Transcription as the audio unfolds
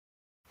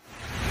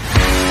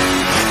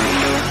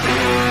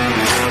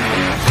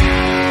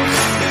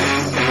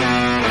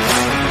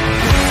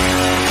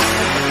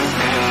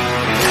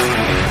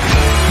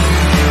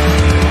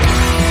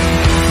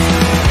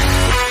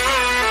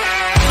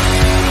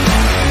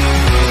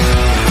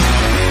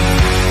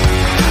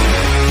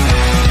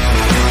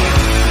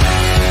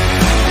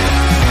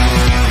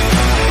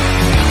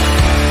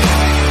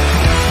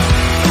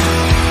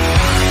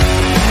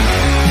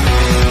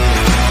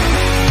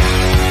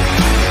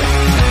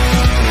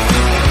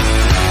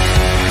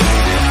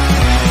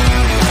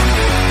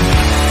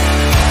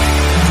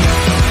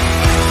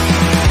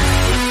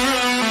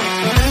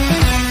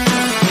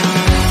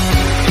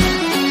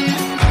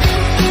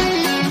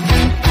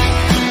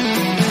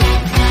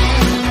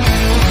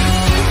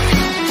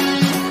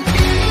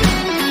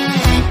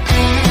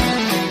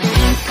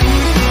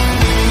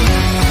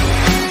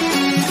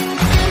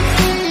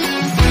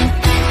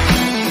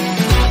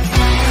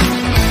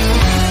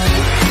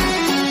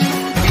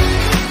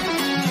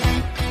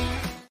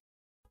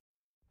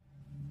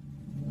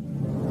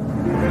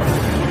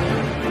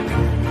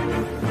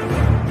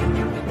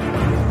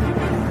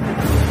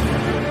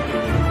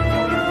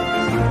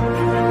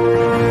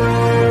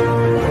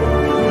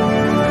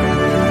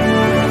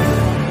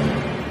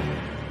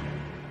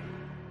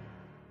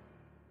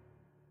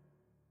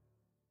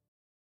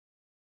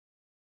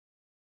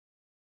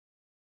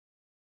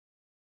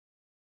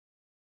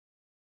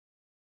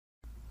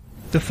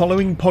The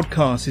following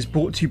podcast is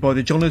brought to you by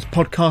the Johners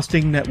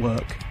Podcasting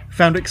Network,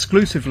 found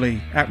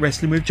exclusively at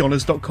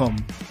WrestlingWithJohners.com.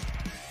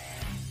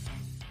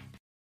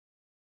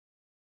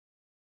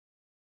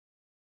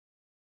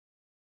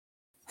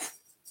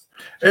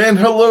 And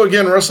hello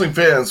again, wrestling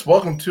fans.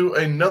 Welcome to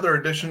another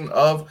edition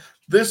of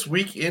This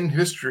Week in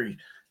History.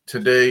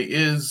 Today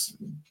is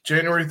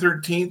January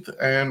 13th,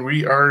 and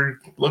we are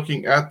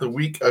looking at the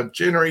week of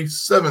January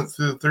 7th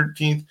to the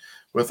 13th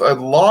with a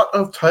lot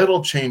of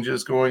title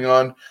changes going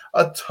on,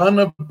 a ton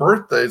of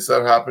birthdays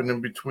that happened in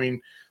between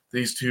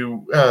these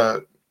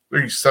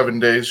 7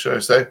 days, should I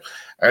say.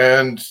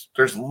 And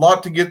there's a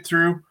lot to get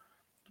through.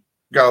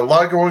 Got a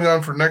lot going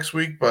on for next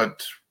week,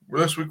 but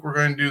this week we're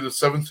going to do the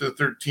 7th to the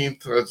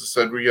 13th. As I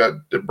said, we got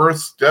the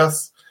births,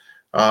 deaths,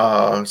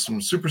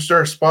 some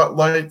superstar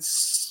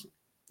spotlights,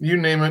 you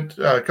name it.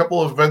 A couple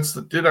of events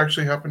that did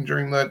actually happen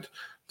during that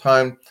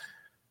time.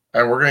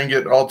 And we're going to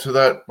get all to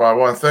that. But I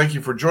want to thank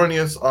you for joining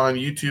us on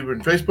YouTube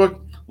and Facebook,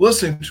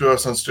 listening to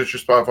us on Stitcher,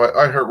 Spotify,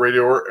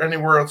 iHeartRadio, or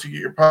anywhere else you get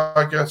your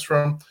podcasts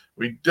from.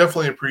 We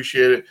definitely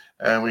appreciate it.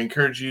 And we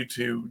encourage you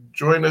to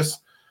join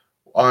us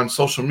on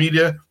social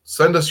media.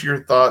 Send us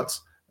your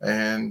thoughts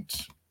and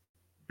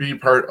be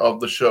part of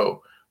the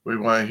show. We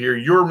want to hear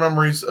your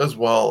memories as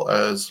well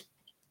as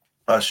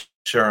us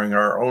sharing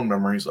our own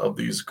memories of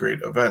these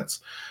great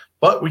events.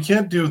 But we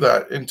can't do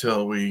that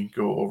until we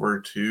go over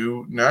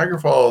to Niagara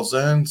Falls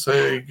and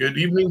say good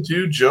evening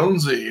to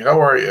Jonesy. How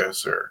are you,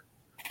 sir?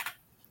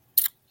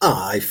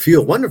 I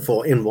feel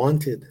wonderful and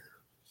wanted.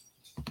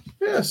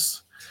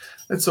 Yes,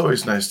 it's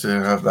always nice to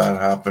have that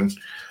happen.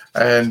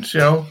 And,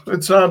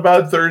 it's not a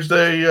bad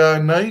Thursday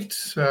night.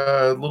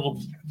 A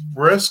little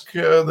brisk.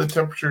 The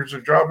temperatures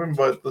are dropping,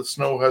 but the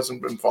snow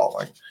hasn't been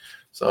falling.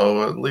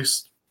 So at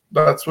least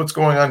that's what's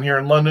going on here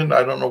in London.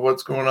 I don't know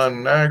what's going on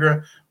in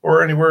Niagara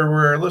or anywhere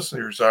where our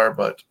listeners are,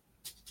 but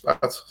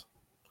that's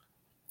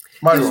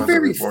my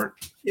report.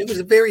 It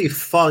was very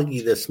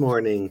foggy this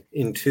morning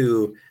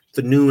into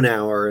the noon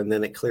hour, and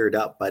then it cleared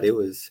up. But it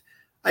was,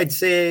 I'd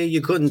say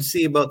you couldn't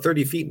see about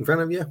 30 feet in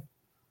front of you.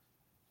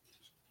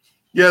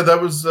 Yeah,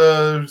 that was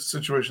the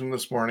situation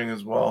this morning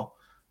as well.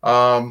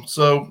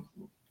 So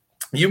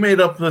you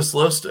made up this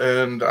list,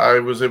 and I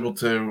was able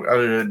to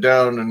edit it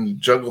down and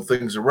juggle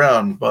things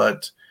around,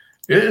 but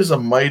it is a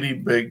mighty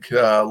big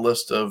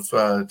list of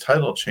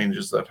title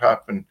changes that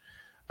happened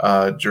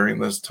during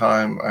this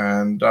time,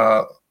 and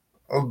a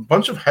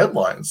bunch of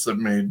headlines that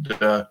made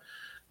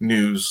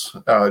news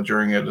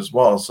during it as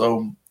well.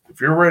 So if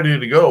you're ready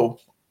to go,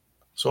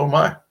 so am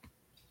I.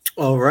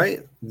 All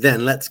right,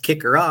 then let's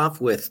kick her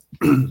off with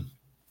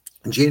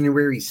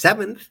January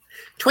 7th,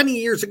 20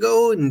 years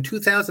ago in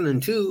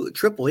 2002,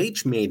 Triple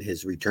H made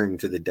his return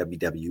to the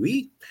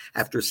WWE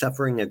after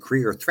suffering a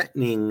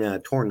career-threatening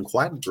torn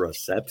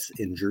quadriceps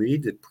injury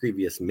the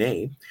previous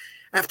May.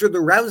 After the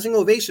rousing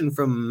ovation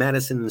from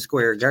Madison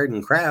Square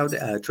Garden crowd,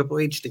 Triple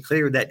H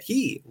declared that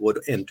he would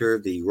enter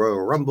the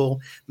Royal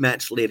Rumble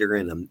match later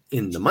in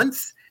the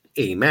month.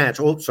 A match,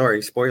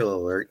 spoiler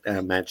alert,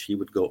 a match he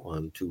would go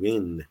on to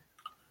win.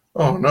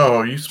 Oh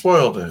no, you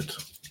spoiled it.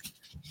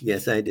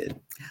 Yes, I did.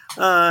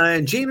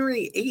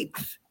 January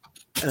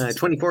 8th,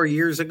 24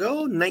 years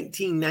ago,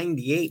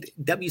 1998,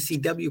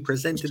 WCW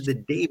presented the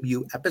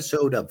debut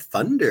episode of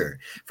Thunder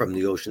from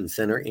the Ocean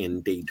Center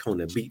in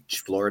Daytona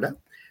Beach, Florida.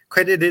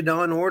 Credited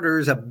on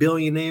orders of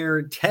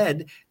billionaire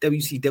Ted,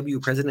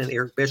 WCW President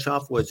Eric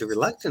Bischoff was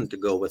reluctant to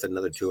go with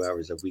another 2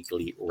 hours of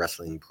weekly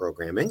wrestling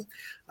programming.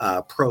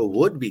 Pro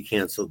would be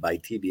canceled by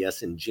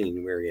TBS in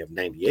January of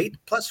 98,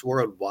 plus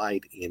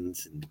worldwide in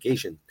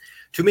syndication.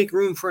 To make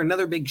room for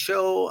another big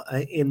show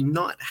in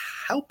not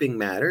helping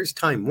matters,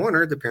 Time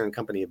Warner, the parent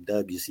company of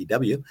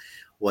WCW,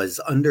 was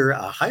under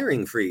a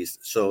hiring freeze,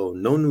 so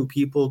no new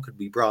people could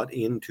be brought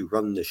in to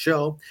run the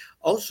show.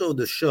 Also,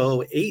 the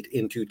show ate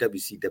into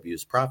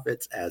WCW's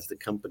profits as the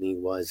company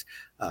was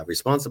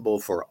responsible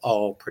for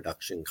all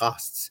production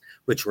costs,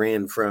 which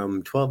ran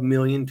from $12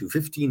 million to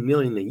 $15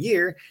 million a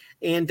year,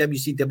 and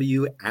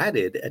WCW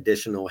added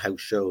additional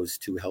house shows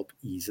to help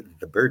ease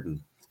the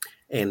burden.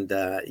 And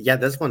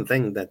that's one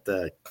thing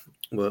that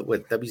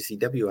with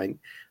WCW,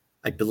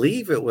 I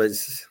believe it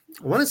was,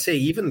 I want to say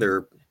even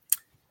their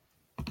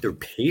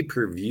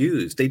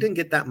pay-per-views, they didn't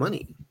get that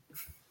money.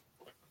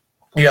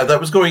 Yeah, that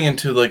was going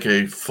into like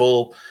a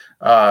full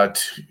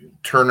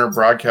Turner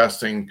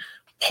Broadcasting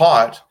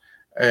pot,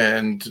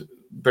 and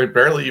they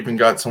barely even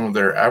got some of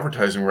their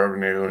advertising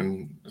revenue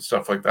and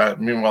stuff like that.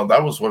 Meanwhile,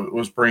 that was what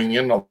was bringing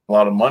in a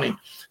lot of money,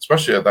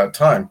 especially at that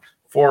time,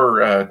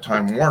 for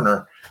Time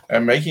Warner,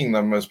 and making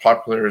them as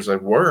popular as they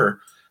were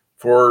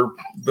for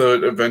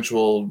the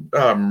eventual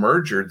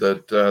merger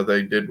that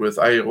they did with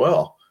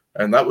AOL.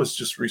 And that was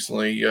just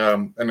recently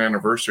an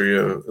anniversary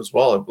as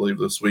well, I believe,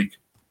 this week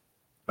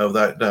of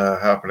that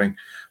happening.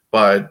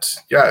 But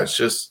yeah, it's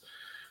just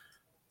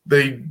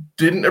they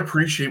didn't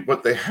appreciate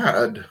what they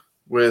had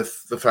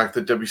with the fact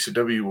that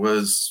WCW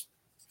was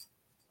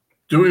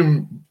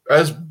doing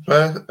as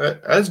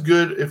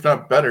good, if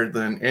not better,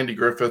 than Andy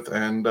Griffith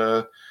and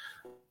the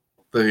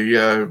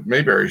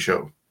Mayberry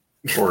Show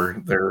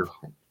for their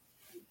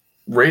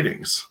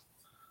ratings.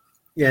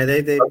 Yeah,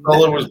 that's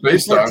all it was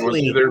based on. Was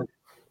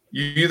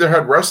you either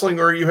had wrestling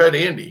or you had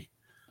Andy.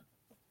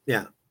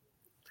 Yeah.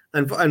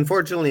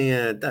 Unfortunately,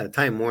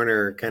 Time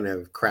Warner kind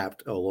of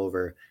crapped all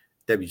over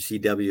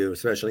WCW,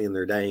 especially in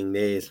their dying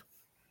days.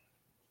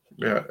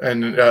 Yeah,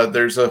 and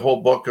there's a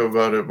whole book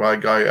about it by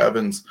Guy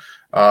Evans.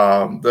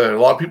 That a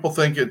lot of people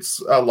think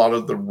it's a lot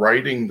of the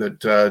writing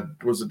that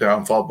was a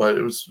downfall, but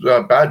it was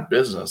bad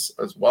business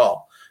as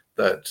well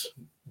that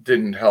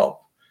didn't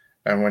help.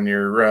 And when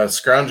you're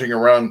scrounging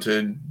around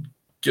to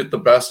get the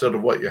best out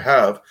of what you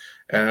have,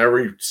 and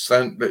every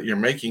cent that you're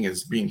making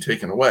is being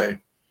taken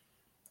away,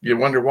 you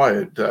wonder why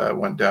it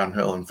went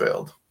downhill and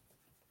failed.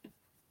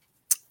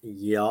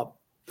 Yep.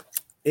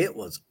 It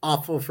was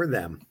awful for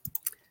them.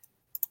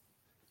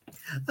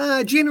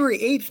 January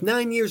 8th,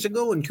 9 years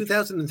ago in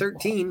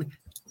 2013,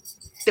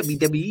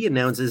 WWE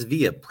announces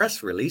via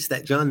press release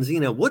that John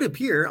Cena would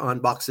appear on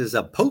boxes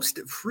of Post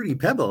Fruity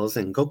Pebbles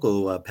and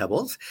Cocoa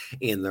Pebbles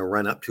in the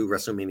run-up to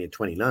WrestleMania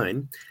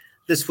 29.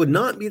 This would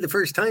not be the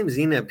first time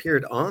Cena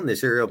appeared on the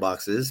cereal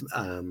boxes.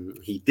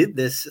 He did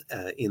this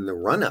in the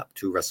run-up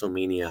to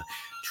WrestleMania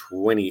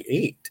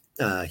 28.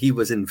 He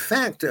was, in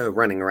fact,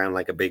 running around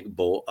like a big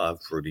bowl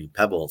of Fruity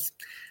Pebbles,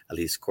 at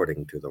least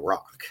according to The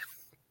Rock.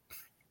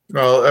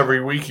 Well,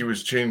 every week he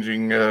was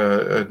changing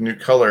a new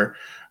color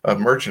of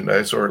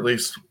merchandise, or at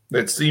least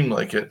it seemed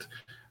like it.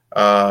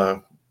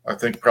 I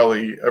think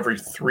probably every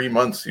 3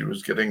 months he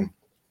was getting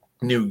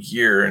new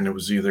gear, and it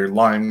was either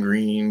lime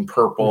green,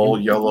 purple,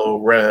 yellow,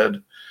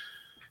 red.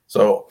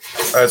 So,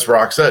 as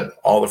Rock said,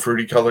 all the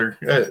Fruity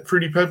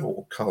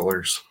Pebble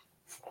colors.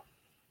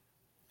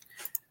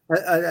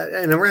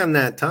 And around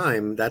that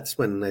time, that's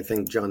when I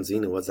think John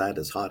Cena was at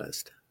his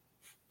hottest.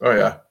 Oh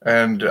yeah,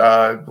 and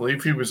I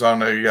believe he was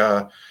on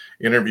a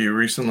interview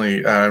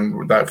recently,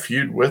 and that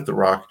feud with The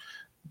Rock.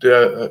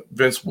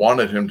 Vince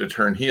wanted him to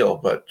turn heel,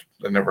 but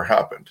that never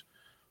happened.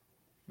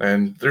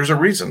 And there's a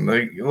reason.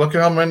 Look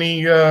at how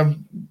many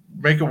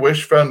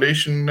Make-A-Wish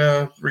Foundation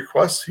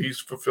requests he's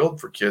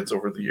fulfilled for kids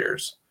over the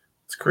years.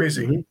 It's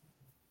crazy.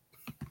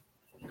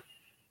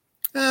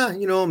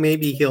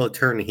 Maybe he'll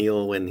turn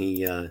heel when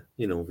he,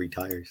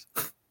 retires.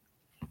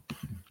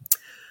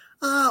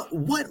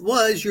 What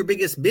was your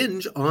biggest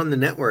binge on the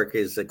network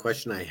is the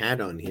question I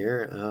had on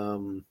here.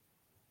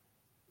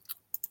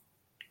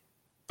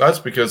 That's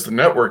because the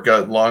network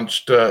got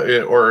launched,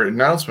 or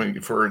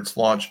announcement for its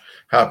launch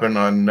happened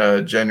on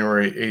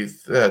January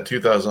 8th,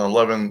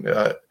 2011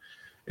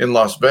 in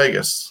Las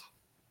Vegas.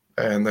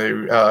 And they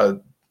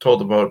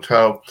told about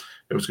how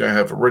it was going to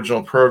have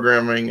original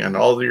programming and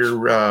all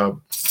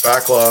your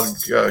backlog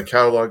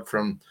catalog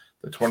from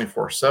the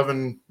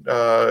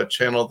 24/7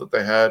 channel that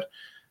they had.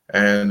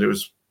 And it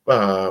was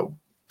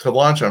to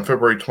launch on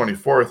February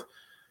 24th,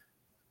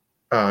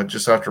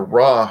 just after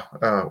Raw.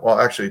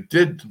 It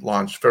did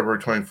launch February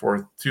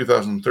 24th,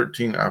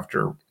 2013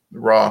 after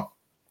Raw.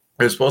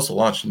 It was supposed to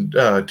launch in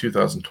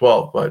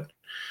 2012, but,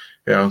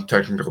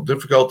 technical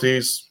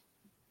difficulties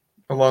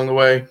along the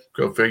way,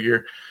 go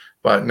figure.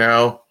 But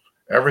now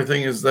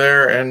everything is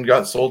there and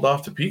got sold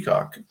off to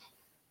Peacock.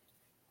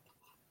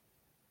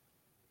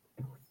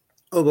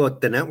 Oh,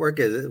 but the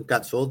network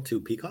got sold to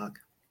Peacock?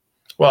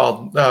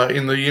 Well,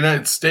 in the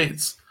United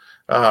States,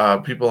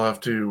 people have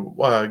to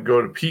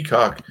go to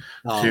Peacock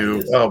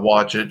to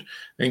watch it.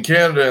 In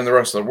Canada and the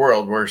rest of the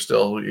world, we're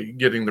still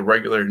getting the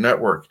regular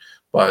network.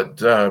 But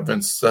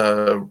Vince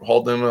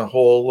hauled in a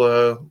whole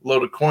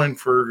load of coin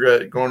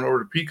for going over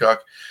to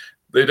Peacock.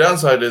 The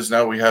downside is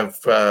now we have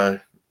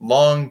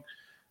long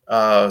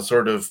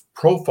sort of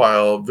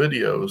profile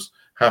videos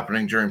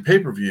happening during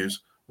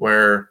pay-per-views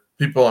where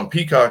people on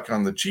Peacock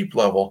on the cheap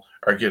level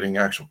are getting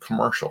actual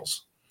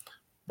commercials.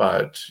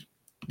 But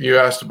you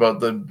asked about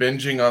the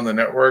binging on the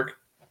network.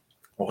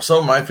 Well, some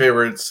of my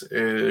favorites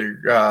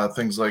are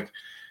things like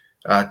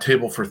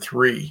Table for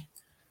Three,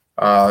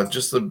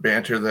 just the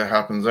banter that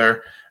happens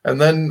there. And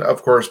then,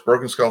 of course,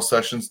 Broken Skull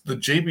Sessions, the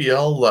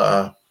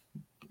JBL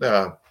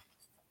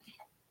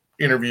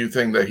interview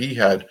thing that he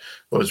had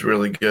was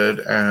really good.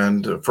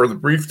 And for the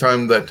brief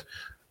time that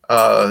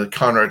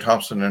Conrad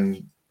Thompson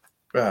and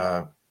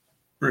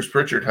Bruce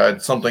Pritchard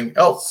had something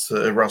else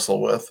to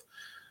wrestle with,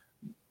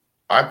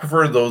 I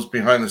prefer those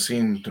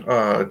behind-the-scene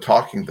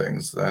talking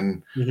things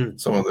than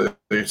some of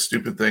the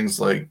stupid things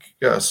like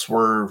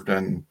Swerved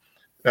and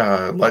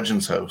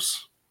Legends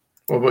House.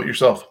 What about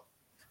yourself?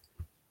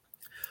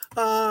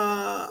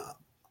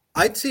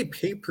 I'd say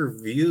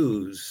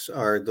pay-per-views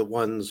are the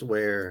ones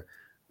where,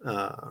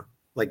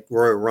 like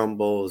Royal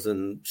Rumbles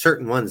and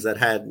certain ones that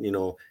had,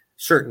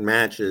 certain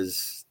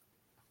matches,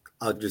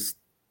 I'll just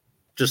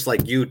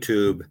like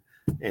YouTube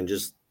and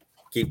just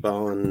keep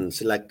on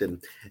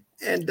selecting.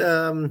 And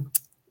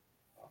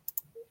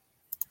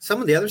some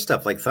of the other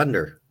stuff like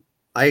Thunder,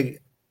 I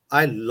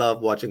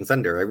love watching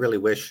Thunder. I really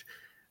wish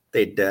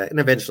they'd, and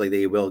eventually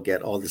they will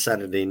get all the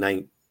Saturday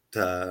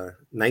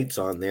nights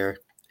on there.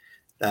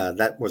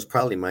 That was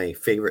probably my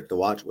favorite to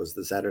watch was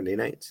the Saturday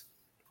nights.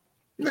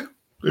 Yeah,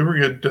 they were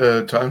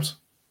good times.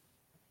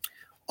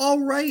 All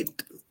right.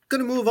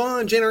 Going to move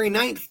on. January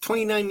 9th,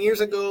 29 years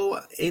ago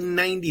in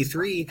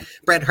 93,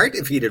 Bret Hart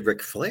defeated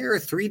Ric Flair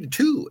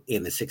 3-2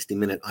 in a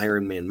 60-minute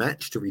Iron Man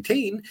match to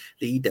retain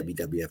the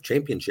WWF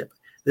Championship.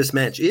 This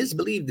match is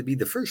believed to be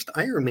the first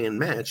Iron Man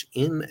match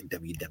in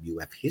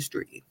WWF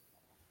history.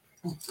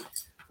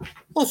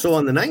 Also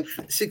on the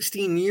 9th,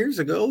 16 years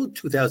ago,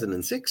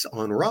 2006,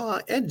 on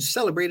Raw, Edge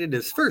celebrated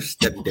his first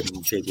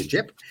WWE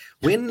Championship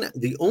win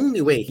the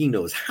only way he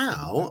knows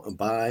how,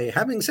 by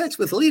having sex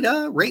with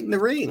Lita right in the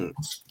ring.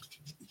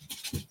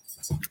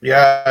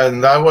 Yeah,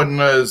 and that one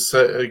is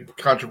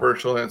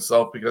controversial in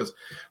itself because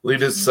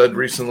Lita said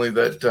recently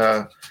that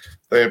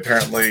they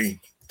apparently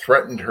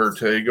threatened her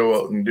to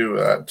go out and do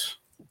that,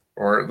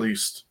 or at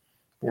least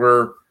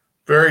were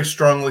very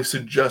strongly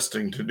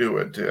suggesting to do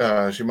it.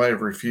 She might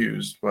have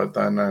refused, but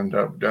then ended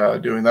up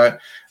doing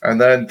that.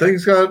 And then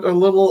things got a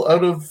little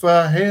out of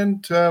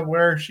hand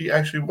where she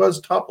actually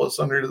was topless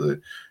under the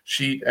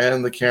sheet,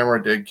 and the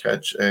camera did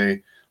catch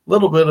a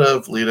little bit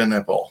of Lita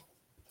nipple.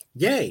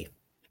 Yay.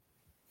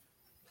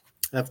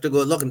 I have to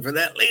go looking for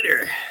that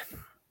later.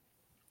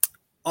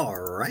 All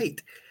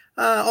right.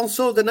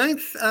 Also, the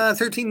 9th,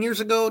 13 years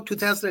ago,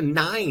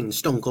 2009,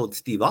 Stone Cold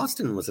Steve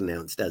Austin was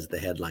announced as the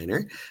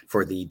headliner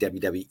for the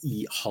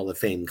WWE Hall of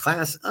Fame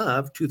class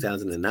of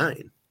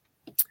 2009.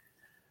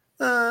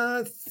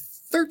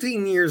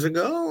 13 years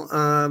ago,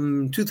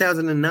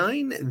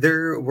 2009,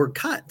 there were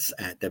cuts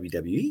at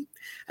WWE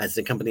as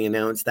the company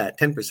announced that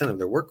 10% of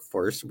their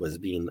workforce was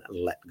being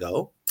let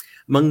go.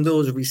 Among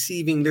those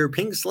receiving their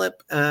pink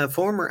slip,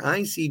 former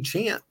IC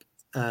champ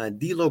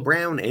D'Lo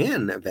Brown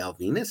and Val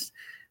Venus.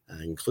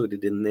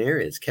 Included in there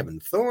is Kevin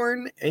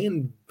Thorne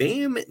and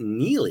Bam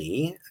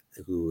Neely,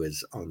 who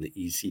is on the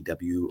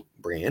ECW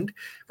brand,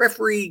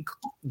 referee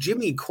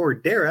Jimmy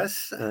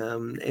Corderas,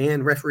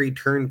 and referee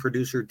turned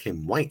producer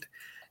Tim White,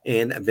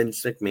 and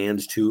Vince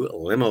McMahon's 2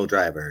 limo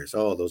drivers.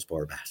 Oh, those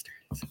poor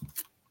bastards.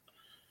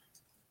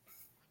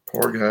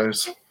 Poor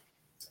guys.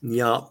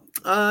 Yeah.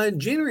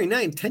 January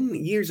 9th, 10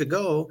 years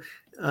ago,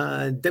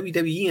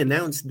 WWE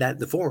announced that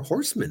the 4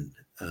 Horsemen,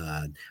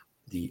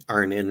 the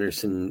Arn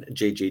Anderson,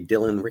 J.J.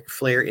 Dillon, Ric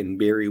Flair, and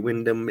Barry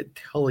Windham,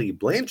 Tully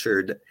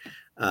Blanchard,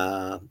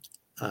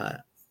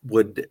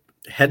 would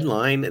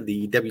headline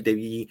the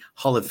WWE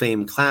Hall of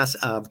Fame class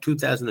of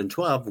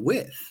 2012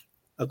 with,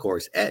 of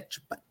course, Edge,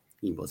 but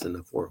he wasn't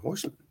a 4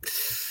 Horsemen.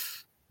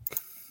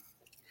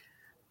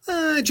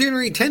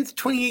 January 10th,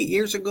 28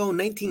 years ago,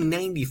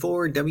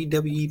 1994,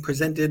 WWE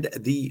presented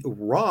the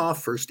Raw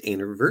first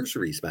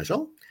anniversary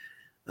special.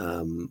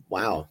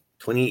 Wow,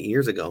 28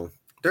 years ago.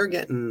 They're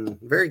getting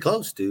very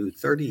close to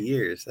 30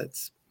 years.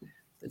 That's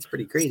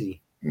pretty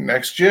crazy.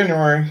 Next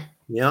January.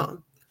 Yeah.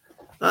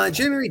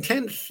 January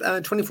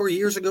 10th, 24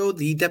 years ago,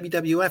 the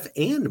WWF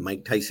and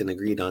Mike Tyson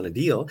agreed on a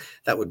deal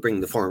that would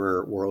bring the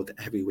former World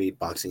Heavyweight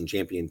Boxing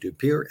Champion to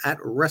appear at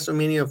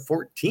WrestleMania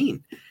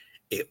 14.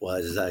 It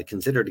was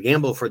considered a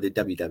gamble for the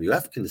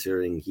WWF,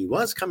 considering he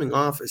was coming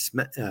off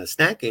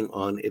snacking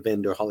on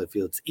Evander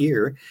Holyfield's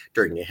ear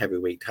during a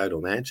heavyweight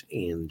title match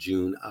in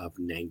June of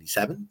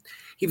 '97.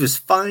 He was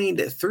fined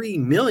 $3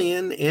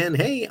 million, and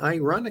hey,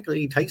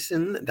 ironically,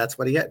 Tyson, that's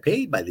what he got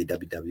paid by the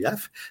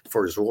WWF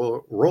for his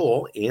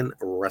role in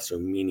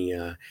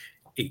WrestleMania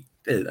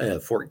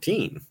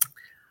 14.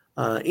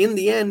 In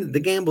the end,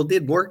 the gamble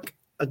did work.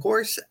 Of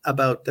course,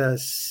 about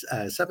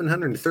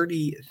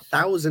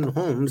 730,000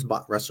 homes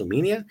bought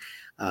WrestleMania,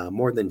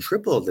 more than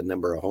triple the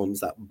number of homes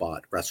that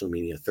bought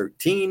WrestleMania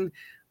 13,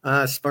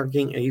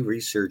 sparking a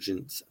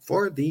resurgence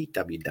for the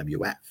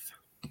WWF.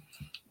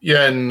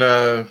 Yeah, and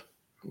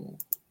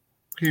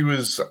he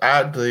was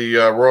at the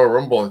Royal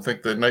Rumble, I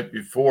think, the night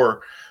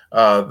before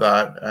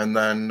that, and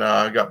then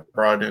got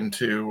brought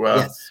into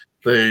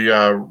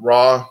the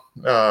Raw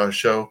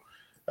show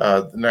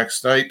the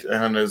next night,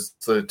 and as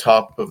the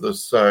top of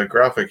this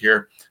graphic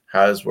here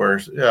has where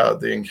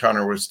the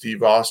encounter with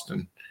Steve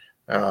Austin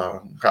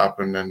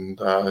happened, and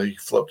he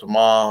flipped him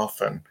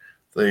off, and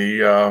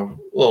the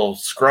little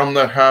scrum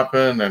that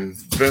happened, and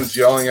Vince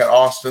yelling at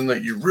Austin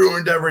that you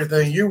ruined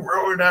everything,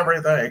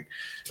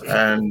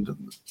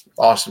 and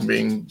Austin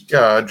being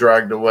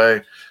dragged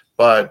away.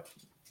 But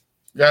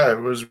yeah, it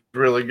was a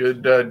really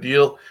good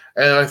deal,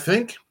 and I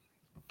think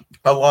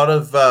a lot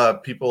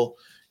of people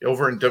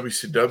over in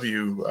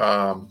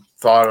WCW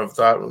thought of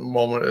that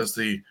moment as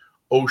the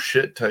oh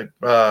shit type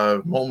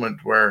moment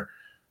where,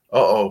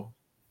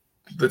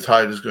 the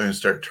tide is going to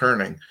start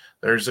turning.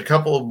 There's a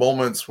couple of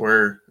moments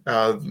where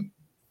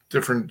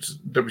different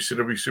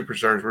WCW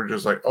superstars were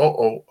just like,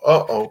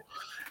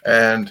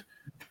 and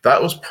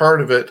that was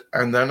part of it.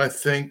 And then I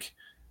think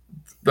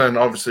then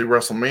obviously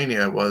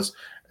WrestleMania was,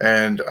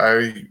 and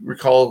I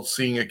recall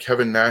seeing a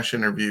Kevin Nash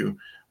interview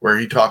where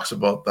he talks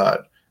about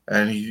that.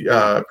 And he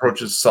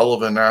approaches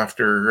Sullivan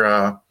after,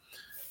 I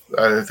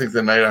think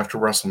the night after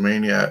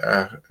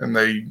WrestleMania, and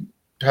they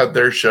had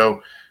their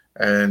show,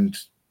 and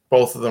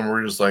both of them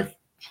were just like,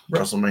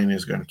 WrestleMania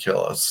is going to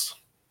kill us,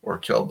 or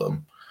kill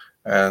them.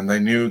 And they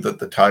knew that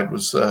the tide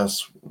was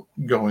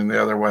going the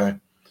other way.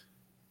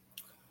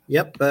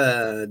 Yep,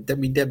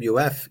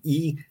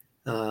 WWFE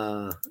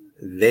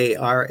they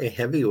are a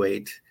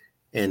heavyweight.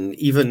 And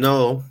even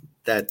though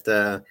that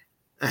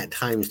at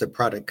times the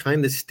product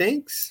kind of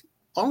stinks,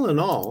 all in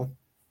all,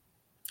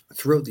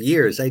 throughout the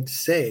years, I'd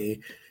say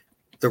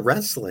the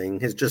wrestling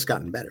has just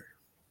gotten better.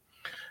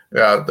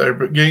 Yeah,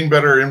 they're getting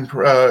better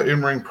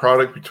in-ring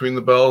product between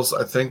the bells.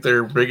 I think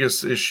their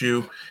biggest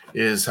issue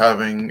is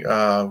having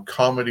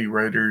comedy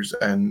writers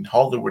and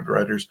Hollywood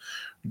writers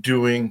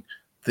doing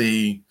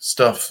the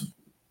stuff,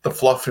 the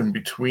fluff in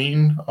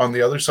between on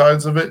the other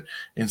sides of it,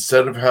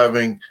 instead of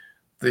having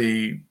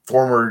the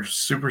former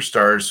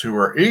superstars who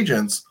are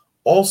agents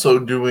also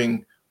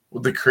doing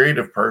the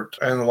creative part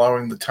and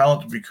allowing the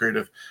talent to be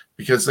creative,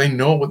 because they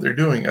know what they're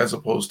doing, as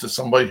opposed to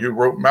somebody who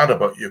wrote Mad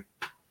About You.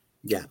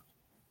 Yeah.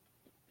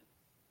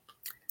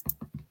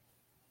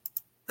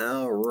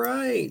 All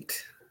right.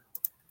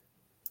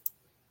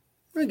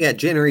 We got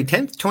January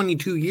 10th,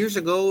 22 years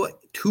ago,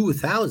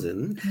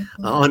 2000.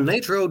 On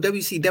Nitro,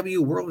 WCW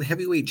World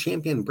Heavyweight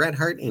Champion Bret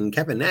Hart and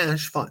Kevin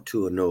Nash fought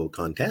to a no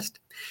contest.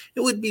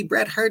 It would be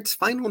Bret Hart's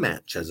final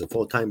match as a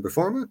full-time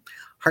performer.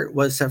 Hart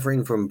was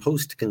suffering from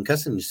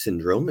post-concussion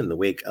syndrome in the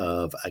wake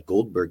of a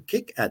Goldberg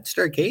kick at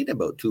Starrcade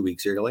about 2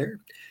 weeks earlier.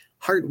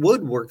 Hart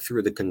would work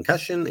through the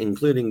concussion,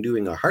 including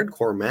doing a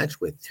hardcore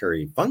match with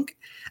Terry Funk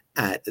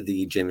at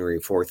the January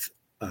 4th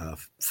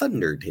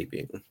Thunder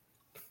taping.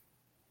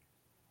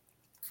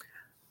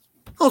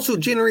 Also,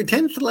 January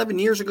 10th, 11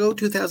 years ago,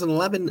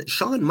 2011,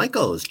 Shawn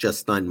Michaels,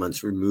 just 9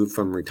 months removed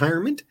from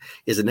retirement,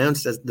 is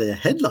announced as the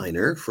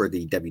headliner for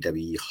the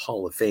WWE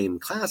Hall of Fame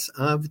class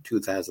of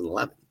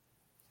 2011.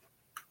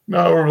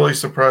 Not overly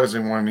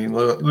surprising when he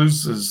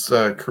loses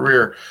his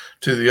career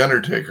to The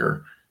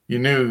Undertaker. You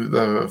knew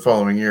the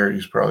following year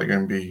he's probably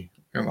going to be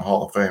in the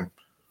Hall of Fame.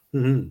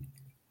 Mm-hmm.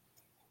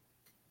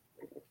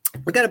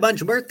 We got a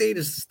bunch of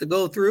birthdays to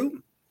go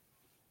through.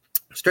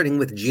 Starting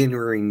with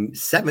January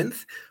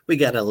 7th, we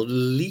got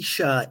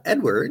Alicia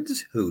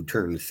Edwards, who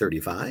turned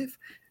 35.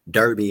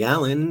 Darby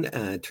Allin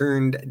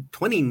turned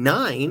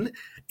 29.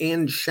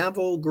 And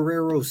Chavo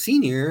Guerrero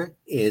Sr.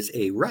 is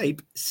a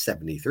ripe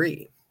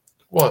 73.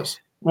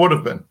 Would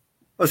have been.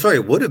 Oh, sorry,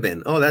 would have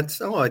been. I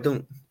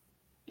don't.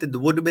 Did the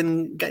would have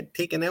been get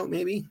taken out,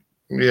 maybe?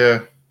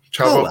 Yeah.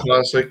 Chavo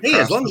Classic. Hey,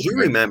 as long as you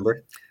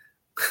remember.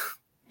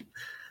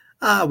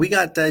 We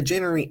got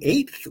January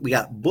 8th. We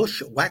got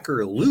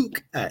Bushwhacker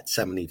Luke at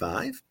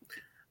 75.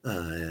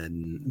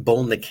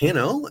 Bull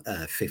Nakano,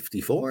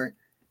 54.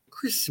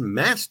 Chris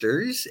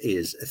Masters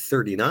is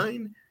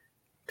 39.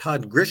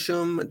 Todd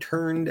Grisham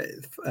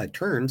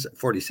turns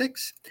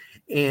 46.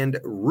 And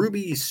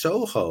Ruby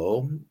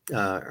Soho,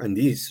 Todd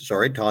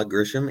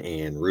Grisham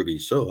and Ruby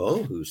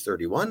Soho, who's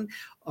 31,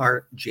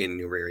 are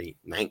January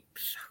 9th.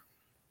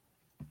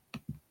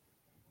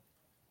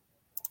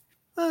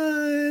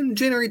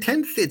 January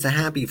 10th, it's a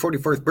happy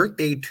 44th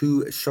birthday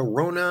to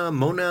Sharona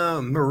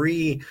Mona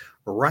Marie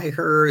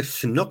Reiher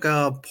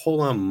Snuka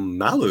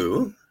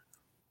Polamalu.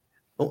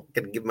 Oh,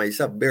 gotta give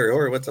myself Barry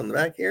Horowitz on the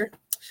back here.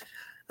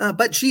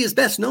 But she is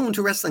best known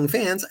to wrestling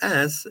fans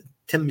as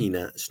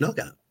Tamina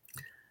Snuka.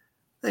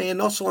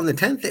 And also on the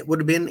 10th, it would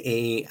have been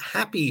a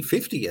happy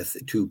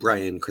 50th to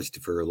Brian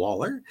Christopher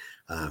Lawler,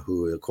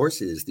 who, of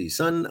course, is the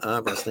son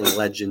of wrestling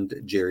legend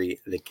Jerry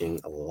the King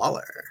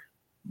Lawler.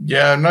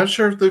 Yeah, I'm not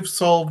sure if they've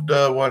solved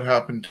what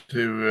happened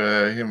to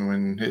him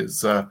in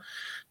his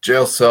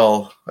jail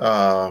cell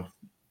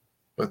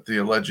with the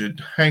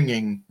alleged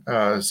hanging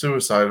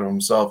suicide of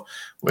himself,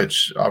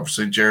 which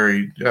obviously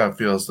Jerry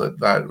feels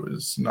that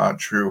was not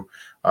true.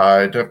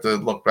 I'd have to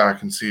look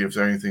back and see if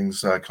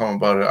anything's come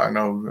about it. I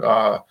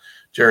know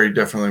Jerry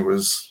definitely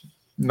was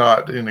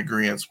not in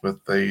agreement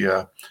with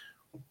the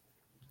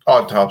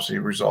autopsy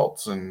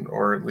results,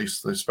 or at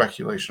least the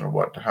speculation of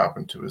what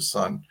happened to his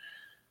son.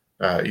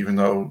 Even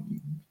though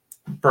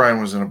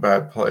Brian was in a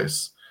bad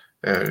place,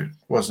 it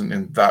wasn't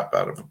in that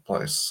bad of a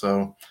place.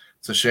 So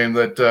it's a shame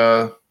that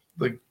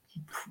the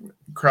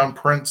Crown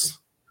Prince,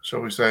 shall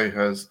we say,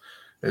 has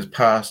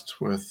passed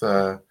with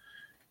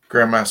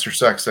Grandmaster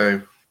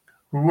Sexay,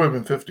 who would have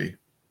been 50.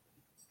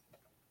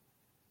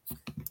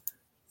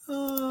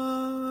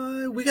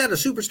 We got a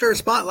superstar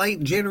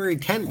spotlight January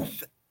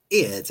 10th.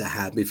 It's a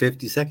happy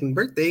 52nd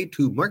birthday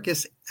to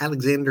Marcus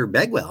Alexander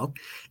Bagwell,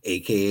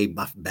 a.k.a.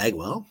 Buff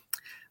Bagwell.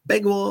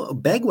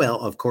 Bagwell,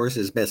 of course,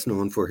 is best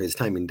known for his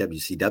time in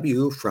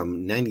WCW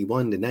from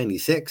 91 to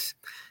 96.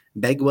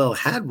 Bagwell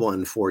had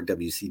won 4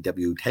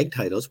 WCW tag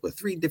titles with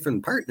 3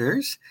 different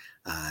partners,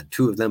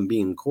 two of them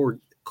being one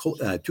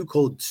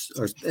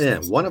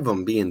of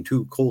them being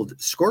Too Cold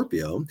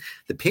Scorpio,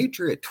 the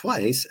Patriot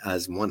twice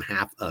as one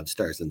half of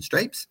Stars and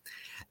Stripes,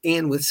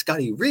 and with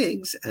Scotty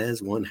Riggs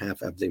as one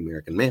half of the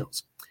American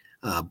Males.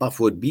 Buff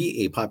would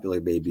be a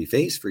popular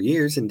babyface for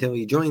years until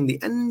he joined the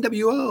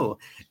NWO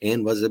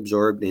and was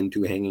absorbed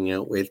into hanging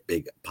out with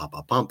Big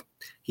Papa Pump.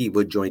 He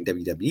would join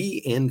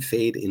WWE and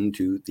fade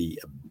into the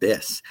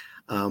abyss.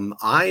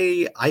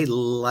 I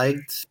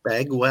liked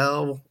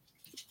Bagwell,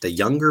 the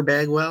younger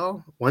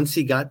Bagwell. Once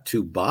he got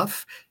to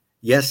Buff,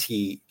 yes,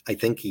 I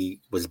think he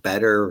was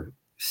better,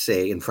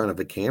 say, in front of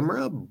a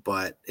camera,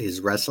 but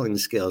his wrestling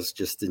skills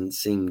just didn't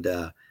seem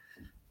to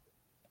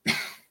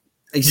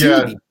He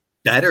seemed to be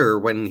better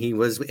when he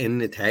was in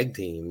the tag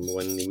team,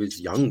 when he was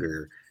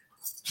younger.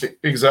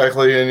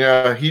 Exactly.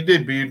 And he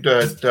debuted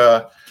at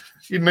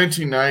in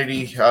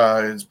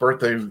 1990. His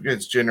birthday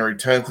is January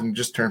 10th, and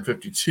just turned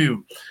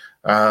 52.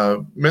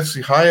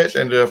 Missy Hyatt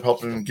ended up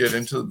helping him get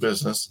into the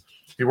business.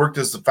 He worked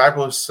as the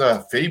fabulous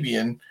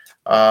Fabian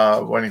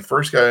when he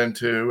first got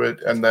into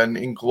it, and then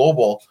in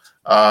Global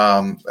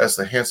as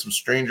the handsome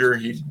stranger.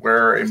 He'd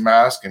wear a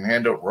mask and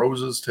hand out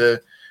roses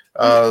to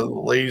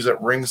ladies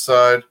at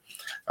ringside.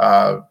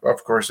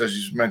 Of course, as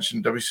you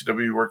mentioned,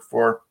 WCW worked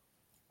for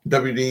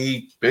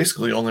WWE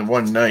basically only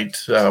one night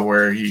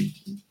where he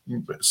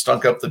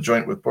stunk up the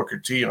joint with Booker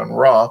T on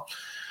Raw.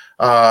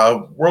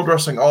 World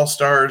Wrestling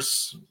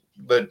All-Stars,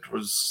 that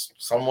was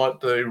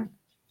somewhat the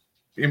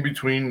in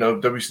between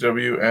of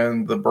WCW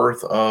and the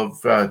birth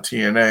of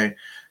TNA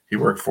he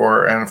worked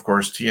for, and of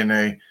course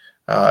TNA,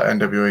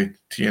 NWA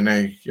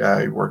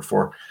TNA he worked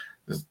for.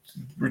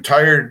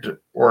 Retired,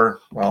 or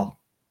well,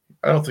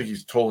 I don't think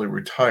he's totally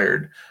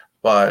retired,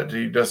 but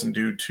he doesn't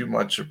do too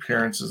much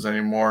appearances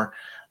anymore.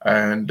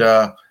 And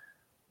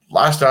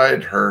last I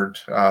had heard,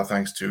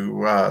 thanks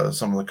to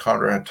some of the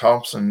Conrad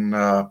Thompson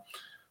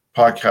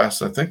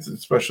podcasts, I think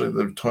especially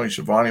the Tony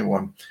Schiavone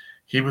one,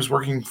 he was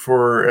working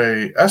for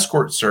a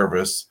escort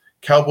service,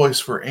 Cowboys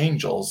for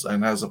Angels,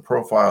 and has a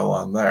profile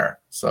on there.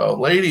 So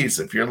ladies,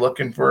 if you're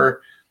looking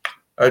for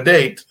a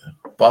date,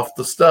 Buff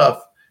the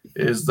Stuff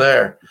is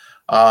there.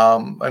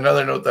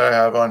 Another note that I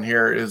have on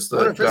here is that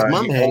what if his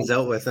mom hangs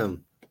out with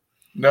him?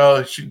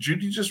 No,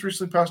 Judy just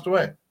recently passed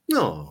away.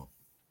 No.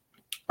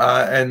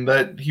 And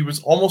that he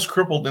was almost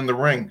crippled in the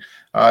ring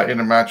in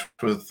a match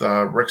with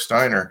Rick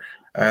Steiner.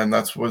 And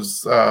that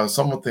was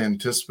somewhat the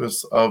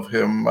antithesis of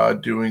him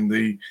doing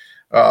the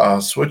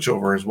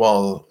switchover as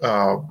well.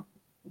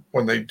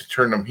 When they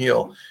turned him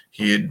heel,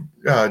 he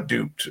had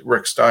duped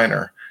Rick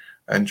Steiner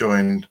and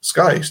joined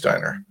Scotty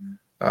Steiner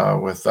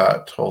with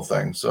that whole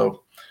thing.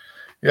 So,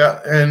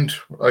 yeah, and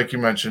like you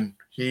mentioned,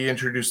 he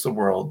introduced the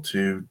world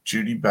to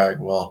Judy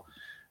Bagwell,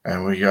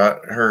 and we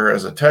got her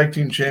as a tag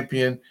team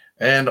champion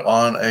and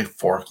on a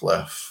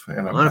forklift.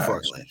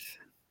 Forklift.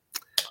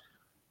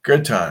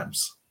 Good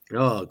times.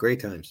 Oh, great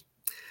times.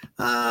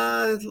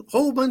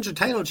 Whole bunch of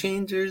title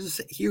changes.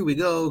 Here we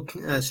go.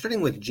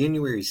 Starting with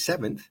January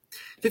 7th.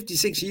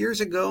 56 years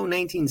ago,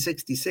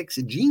 1966,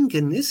 Gene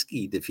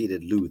Kiniski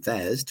defeated Lou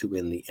Thesz to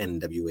win the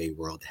NWA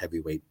World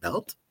Heavyweight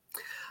Belt.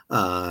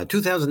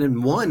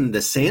 2001,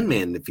 the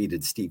Sandman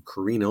defeated Steve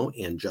Corino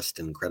and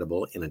Justin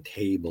Credible in a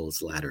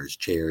tables, ladders,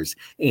 chairs,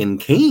 and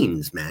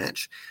canes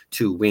match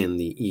to win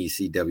the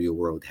ECW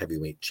World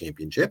Heavyweight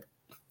Championship.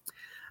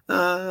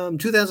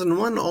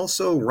 2001,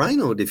 also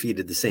Rhino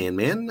defeated the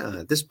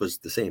Sandman. This was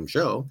the same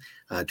show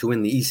to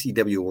win the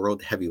ECW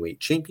World Heavyweight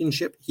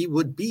Championship. He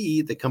would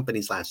be the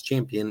company's last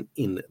champion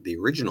in the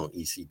original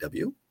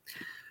ECW.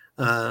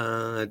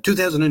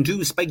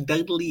 2002, Spike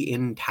Dudley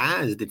and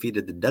Taz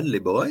defeated the Dudley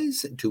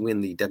Boys to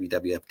win the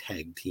WWF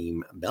Tag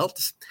Team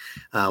belts.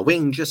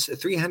 Weighing just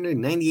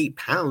 398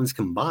 pounds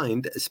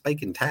combined,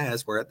 Spike and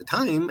Taz were at the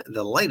time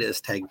the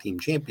lightest tag team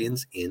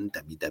champions in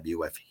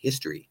WWF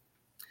history.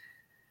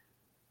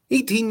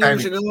 18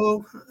 years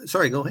ago,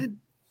 sorry, go ahead.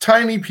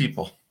 Tiny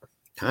people.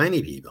 Mind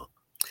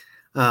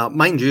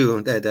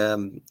you, that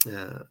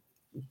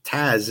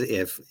Taz,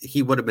 if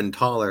he would have been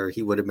taller,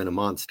 he would have been a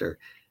monster.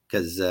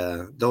 Because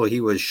though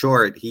he was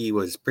short, he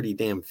was pretty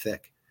damn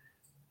thick.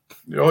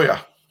 Oh,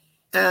 yeah.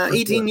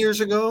 18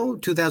 years ago,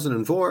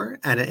 2004,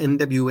 at an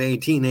NWA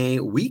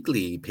TNA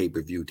weekly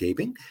pay-per-view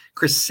taping,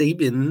 Chris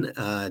Sabin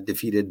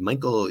defeated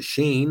Michael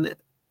Shane,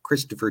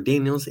 Christopher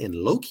Daniels, and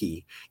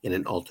Loki in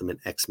an Ultimate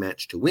X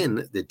match to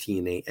win the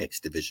TNA X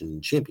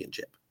Division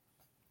Championship.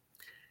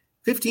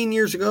 15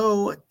 years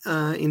ago,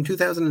 in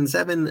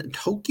 2007,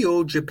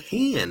 Tokyo,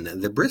 Japan,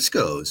 the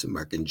Briscoes,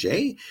 Mark and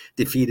Jay,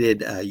 defeated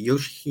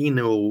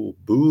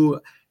Yoshinobu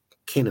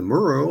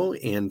Kanemaru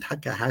and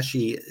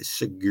Takahashi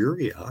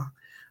Sugiura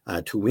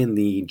to win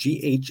the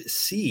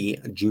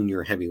GHC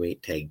Junior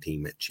Heavyweight Tag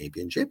Team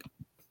Championship.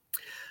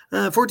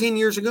 14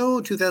 years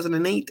ago,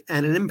 2008,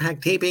 at an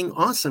Impact taping,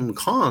 Awesome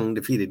Kong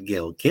defeated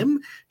Gail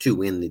Kim to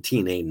win the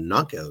TNA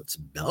Knockouts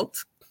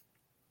belt.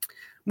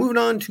 Moving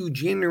on to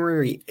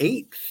January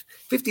 8th,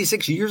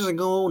 56 years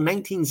ago,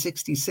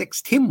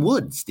 1966, Tim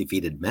Woods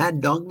defeated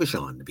Mad Dog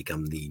Vachon to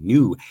become the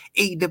new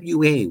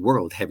AWA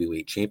World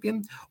Heavyweight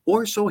Champion,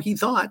 or so he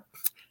thought.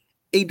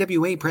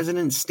 AWA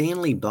President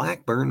Stanley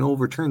Blackburn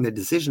overturned the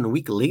decision a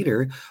week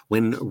later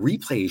when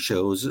replay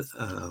shows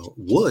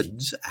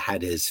Woods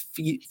had his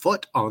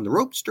foot on the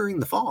ropes during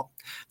the fall.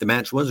 The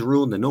match was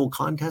ruled a no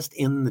contest,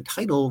 and the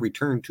title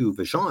returned to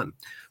Vachon,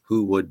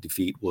 who would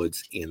defeat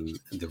Woods in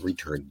the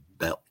return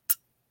belt.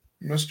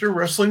 Mr.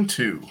 Wrestling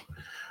 2.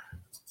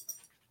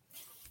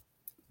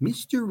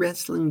 Mr.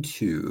 Wrestling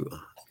 2.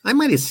 I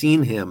might have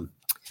seen him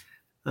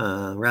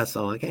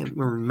wrestle. I can't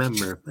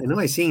remember. I know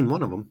I seen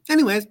one of them.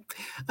 Anyways,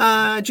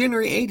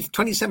 January 8th,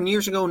 27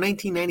 years ago,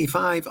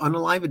 1995, on a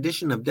live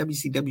edition of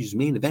WCW's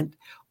main event,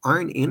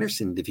 Arn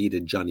Anderson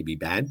defeated Johnny B.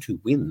 Bad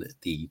to win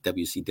the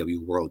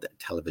WCW World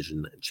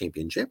Television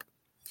Championship.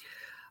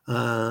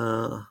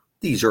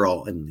 These are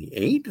all in the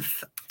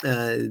 8th.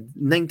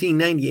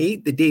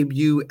 1998, the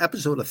debut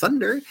episode of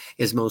Thunder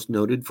is most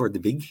noted for the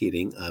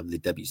vacating of the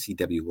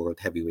WCW World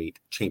Heavyweight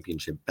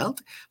Championship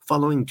belt,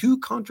 following 2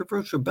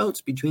 controversial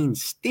bouts between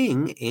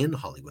Sting and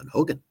Hollywood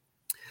Hogan.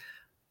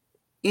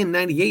 In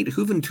 98,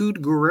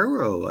 Juventud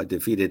Guerrero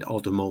defeated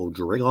Ultimo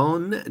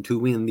Dragon to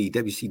win the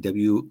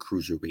WCW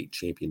Cruiserweight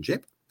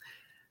Championship.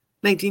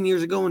 19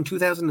 years ago, in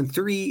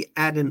 2003,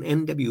 at an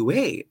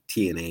NWA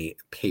TNA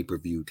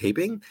pay-per-view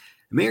taping,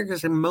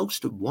 America's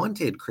Most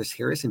Wanted Chris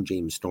Harris and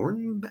James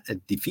Storm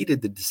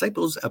defeated the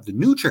Disciples of the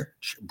New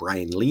Church,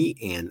 Brian Lee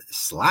and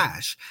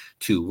Slash,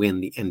 to win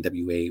the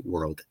NWA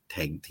World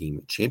Tag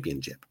Team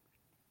Championship.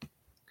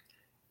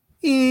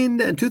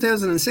 In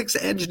 2006,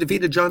 Edge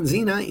defeated John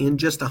Cena in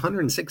just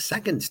 106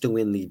 seconds to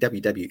win the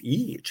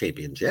WWE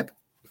Championship.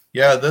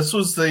 Yeah, this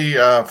was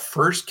the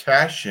first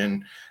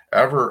cash-in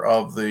ever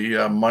of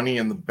the Money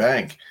in the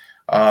Bank.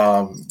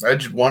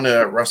 Edge won it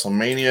at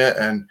WrestleMania,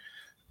 and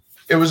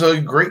it was a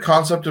great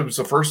concept. It was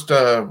the first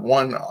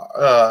one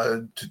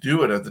to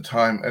do it at the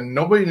time, and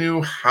nobody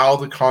knew how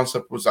the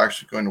concept was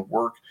actually going to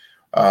work,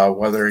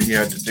 whether he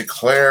had to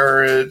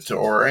declare it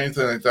or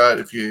anything like that,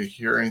 if you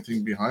hear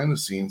anything behind the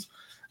scenes.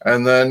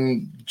 And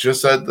then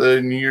just at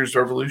the New Year's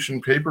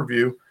Revolution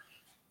pay-per-view,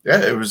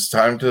 yeah, it was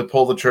time to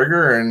pull the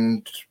trigger,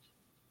 and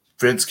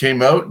Vince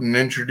came out and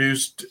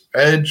introduced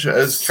Edge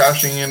as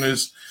cashing in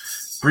his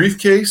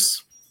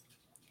briefcase.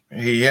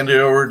 He handed it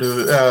over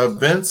to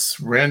Vince,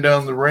 ran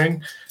down the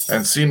ring,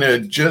 and Cena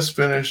had just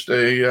finished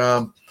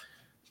a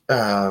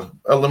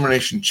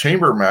Elimination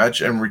Chamber match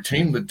and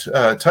retained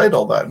the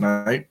title that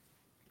night,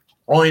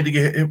 only to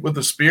get hit with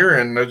a spear.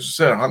 And as you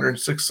said,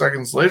 106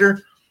 seconds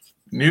later,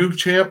 new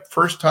champ,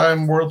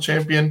 first-time world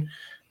champion.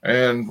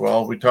 And,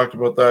 well, we talked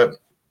about that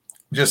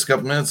just a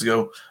couple minutes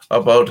ago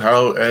about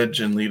how Edge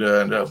and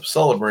Lita ended up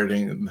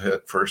celebrating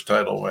that first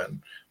title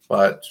win.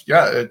 But,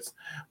 yeah, it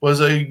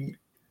was a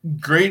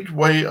great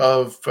way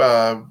of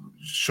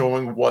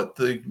showing what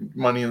the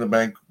Money in the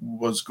Bank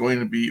was going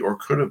to be or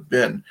could have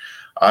been.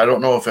 I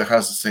don't know if it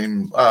has the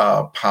same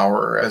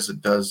power as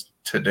it does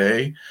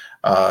today.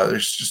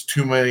 There's just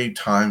too many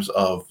times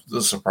of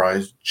the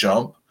surprise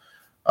jump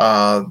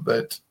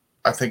that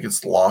I think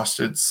it's lost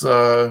its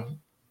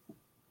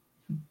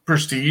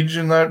prestige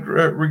in that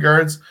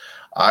regards.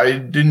 I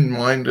didn't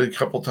mind a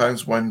couple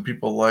times when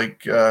people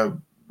like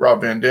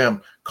Rob Van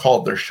Dam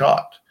called their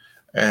shot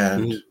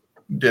and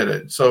did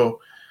it.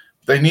 So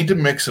they need to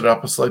mix it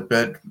up a slight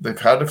bit. They've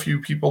had a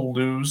few people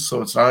lose,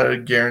 so it's not a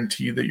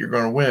guarantee that you're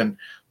going to win,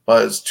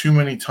 but it's too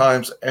many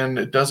times, and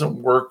it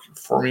doesn't work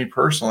for me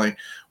personally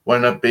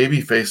when a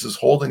babyface is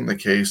holding the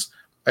case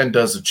and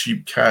does a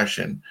cheap cash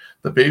in.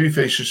 The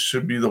babyfaces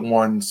should be the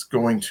ones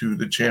going to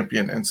the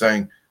champion and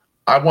saying,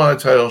 I want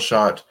a title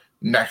shot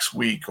next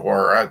week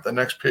or at the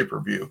next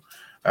pay-per-view,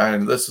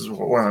 and this is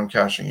when I'm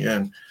cashing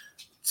in,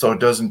 so it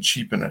doesn't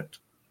cheapen it.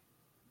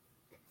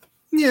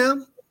 Yeah,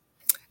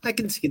 I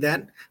can see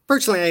that.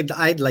 Personally,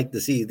 I'd like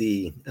to see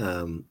the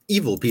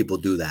evil people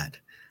do that.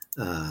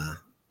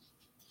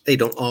 They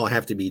don't all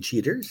have to be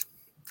cheaters,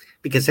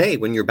 because, hey,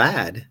 when you're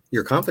bad,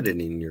 you're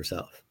confident in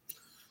yourself.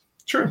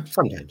 Sure.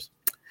 Sometimes.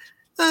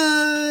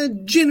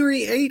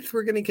 January 8th,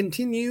 we're going to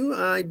continue.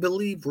 I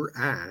believe we're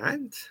at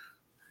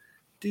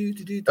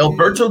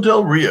Alberto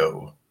Del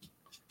Rio.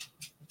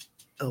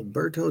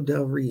 Alberto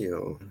Del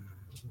Rio.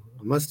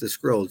 I must have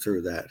scrolled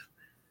through that.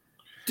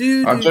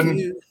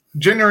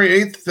 January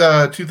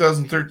 8th,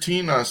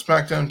 2013, on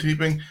SmackDown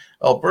taping,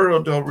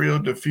 Alberto Del Rio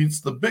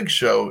defeats The Big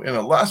Show in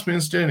a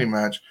last-minute standing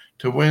match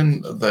to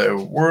win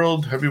the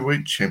World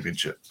Heavyweight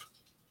Championship.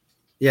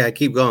 Yeah,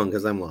 keep going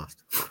because I'm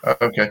lost.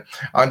 Okay.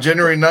 On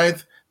January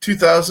 9th,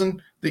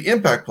 2000, the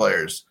Impact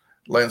Players,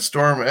 Lance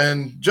Storm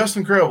and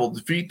Justin Credible,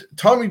 defeat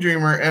Tommy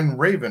Dreamer and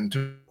Raven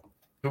to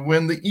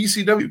win the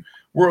ECW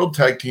World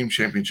Tag Team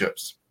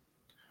Championships.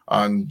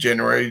 On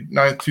January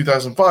 9th,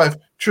 2005,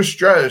 Trish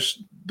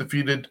Stratus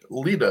defeated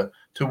Lita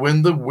to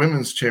win the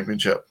Women's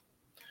Championship.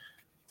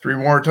 3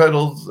 more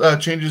title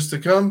changes to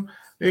come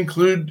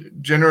include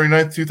January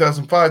 9th,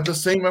 2005, the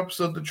same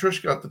episode that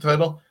Trish got the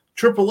title,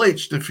 Triple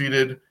H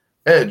defeated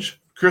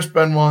Edge, Chris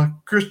Benoit,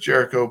 Chris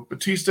Jericho,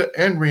 Batista,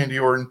 and Randy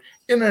Orton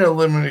in an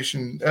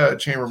Elimination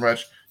Chamber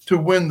match to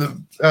win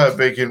the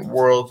vacant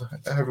World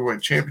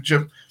Heavyweight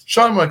Championship.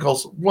 Shawn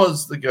Michaels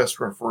was the guest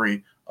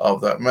referee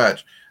of that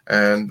match.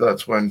 And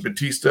that's when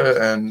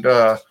Batista and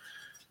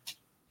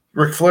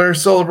Ric Flair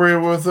celebrated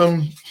with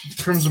him.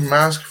 Crimson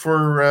Mask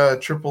for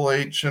Triple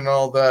H and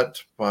all that.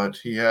 But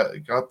he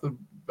got the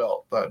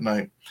belt that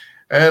night.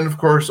 And, of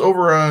course,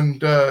 over on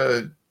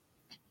the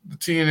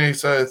TNA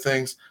side of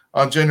things,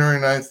 on January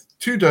 9th,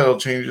 2 title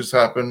changes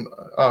happened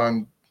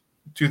on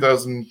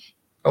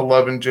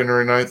 2011,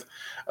 January 9th.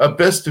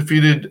 Abyss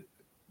defeated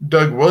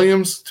Doug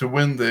Williams to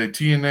win the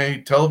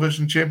TNA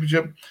Television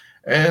Championship.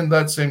 And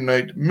that same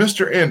night,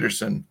 Mr.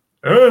 Anderson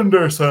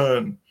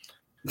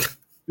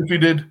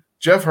defeated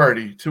Jeff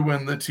Hardy to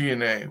win the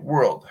TNA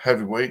World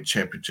Heavyweight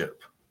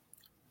Championship.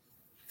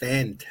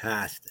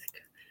 Fantastic.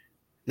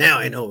 Now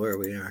I know where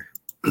we are.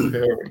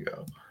 There we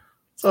go.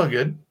 It's all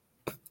good.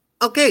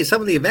 Okay, some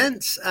of the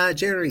events.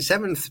 January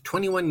 7th,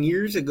 21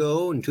 years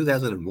ago in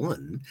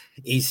 2001,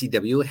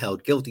 ECW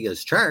held guilty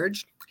as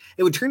charged.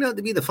 It would turn out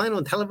to be the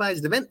final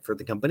televised event for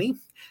the company,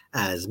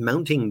 as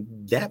mounting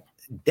debt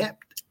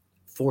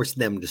forced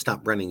them to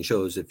stop running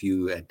shows a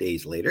few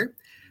days later.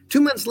 2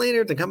 months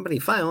later, the company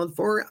filed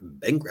for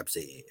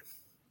bankruptcy.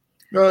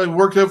 Well, it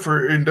worked out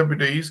in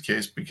WWE's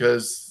case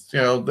because,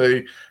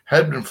 they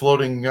had been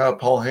floating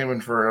Paul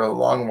Heyman for a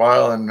long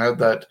while and had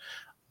that,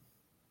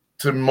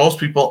 to most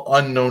people,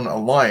 unknown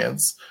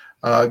alliance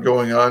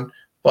going on.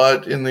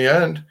 But in the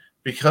end,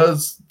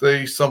 because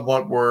they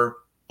somewhat were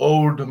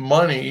owed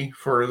money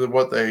for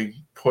what they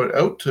put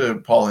out to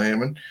Paul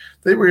Heyman,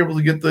 they were able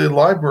to get the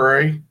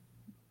library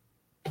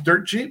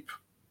dirt cheap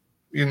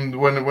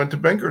when it went to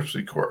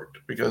bankruptcy court,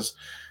 because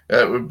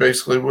it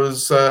basically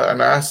was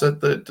an asset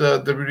that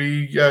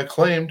WWE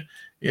claimed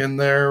in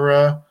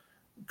their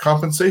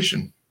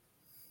compensation.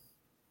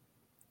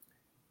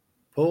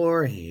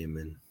 Poor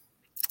Heyman.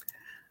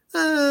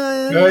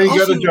 Yeah, he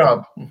got a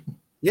job.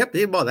 Yep.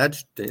 Well,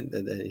 that's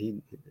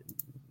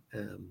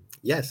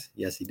yes,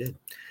 he did.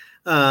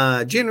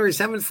 January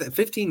 7th,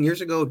 15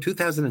 years ago,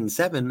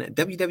 2007,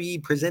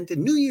 WWE presented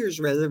New Year's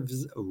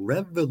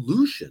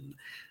Revolution.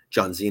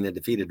 John Cena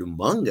defeated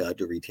Umaga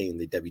to retain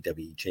the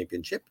WWE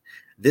Championship.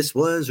 This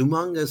was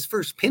Umaga's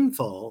first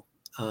pinfall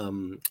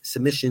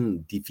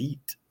submission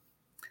defeat.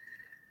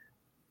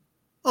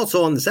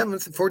 Also on the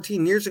 7th,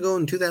 14 years ago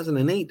in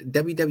 2008,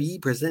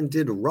 WWE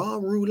presented Raw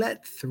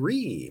Roulette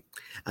 3.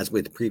 As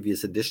with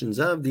previous editions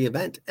of the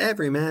event,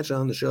 every match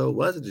on the show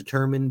was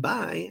determined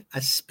by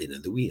a spin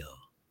of the wheel.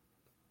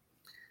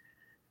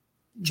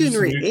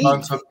 January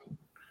 8th.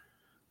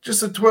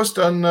 Just a twist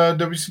on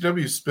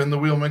WCW, spin the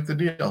wheel, make the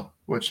deal,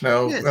 which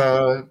now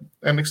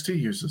NXT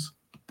uses.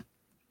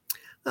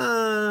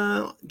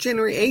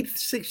 January 8th,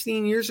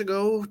 16 years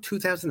ago,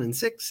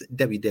 2006,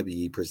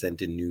 WWE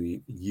presented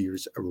New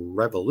Year's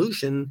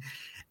Revolution.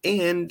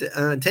 And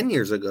 10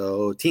 years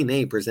ago,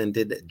 TNA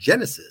presented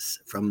Genesis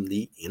from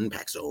the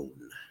Impact Zone.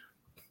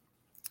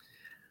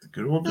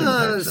 Good old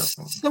Impact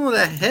Zone. Some of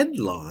the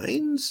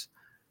headlines.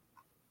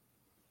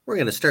 We're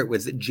going to start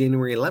with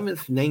January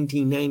 11th,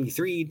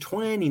 1993,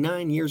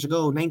 29 years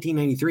ago,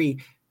 1993.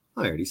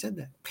 I already said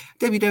that.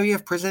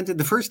 WWF presented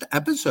the first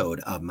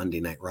episode of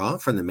Monday Night Raw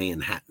from the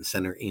Manhattan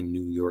Center in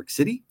New York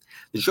City.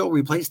 The show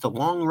replaced the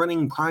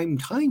long-running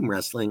prime-time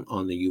wrestling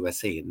on the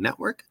USA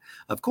Network.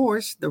 Of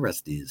course, the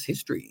rest is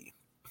history.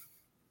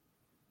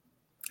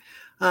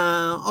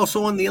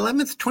 Also on the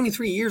 11th,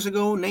 23 years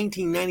ago,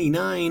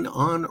 1999,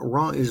 on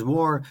Raw is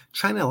War,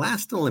 China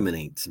last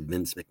eliminates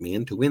Vince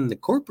McMahon to win the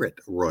corporate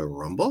Royal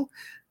Rumble.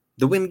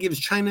 The win gives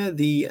China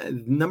the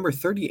number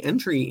 30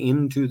 entry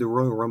into the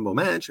Royal Rumble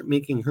match,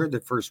 making her the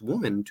first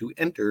woman to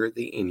enter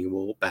the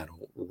annual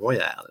Battle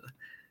Royale.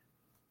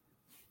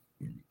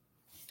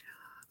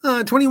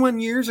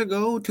 21 years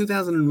ago,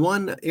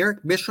 2001, Eric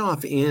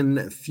Bischoff and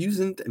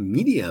Fusant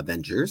Media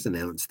Ventures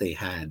announced they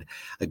had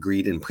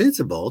agreed in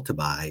principle to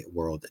buy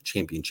World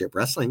Championship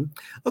Wrestling.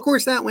 Of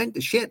course, that went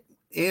to shit,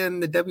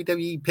 and the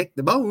WWE picked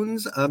the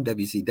bones of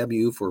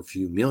WCW for a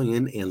few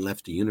million and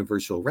left the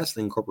Universal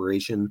Wrestling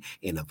Corporation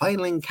in a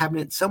filing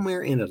cabinet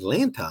somewhere in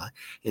Atlanta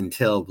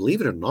until, believe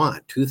it or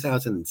not,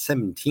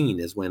 2017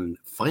 is when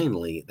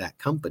finally that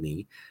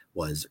company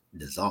was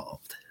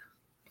dissolved.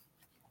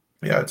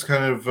 Yeah, it's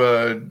kind of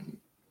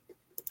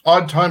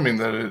odd timing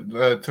that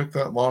it took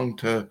that long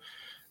to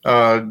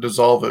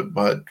dissolve it,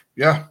 but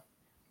yeah,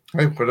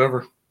 hey,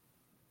 whatever.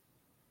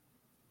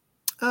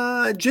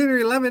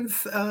 January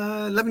 11th,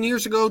 11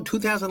 years ago,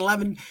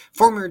 2011,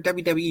 former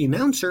WWE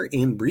announcer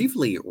and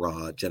briefly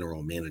Raw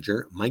general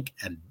manager Mike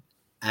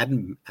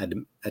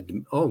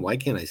why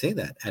can't I say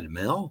that?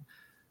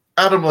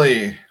 Adam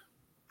Lee,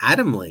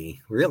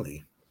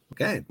 really?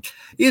 Okay.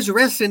 Is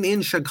arrested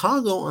in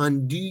Chicago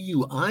on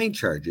DUI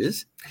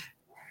charges.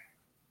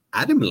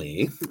 Adam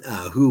Lee,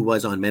 who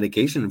was on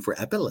medication for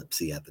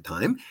epilepsy at the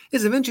time,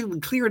 is eventually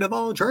cleared of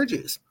all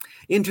charges.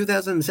 In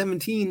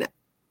 2017,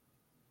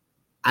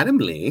 Adam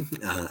Lee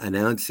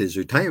announced his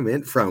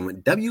retirement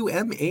from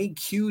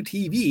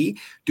WMAQ-TV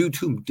due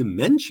to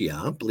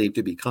dementia believed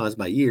to be caused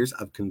by years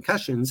of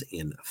concussions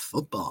in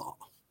football.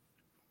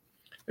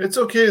 It's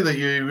okay that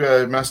you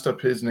messed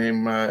up his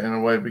name in a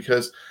way,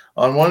 because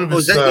on one of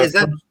his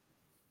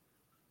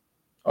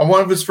on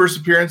one of his first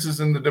appearances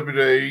in the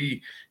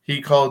WWE,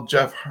 he called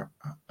Jeff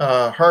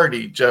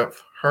Hardy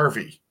Jeff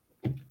Harvey.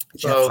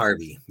 Jeff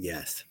Harvey,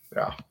 yes.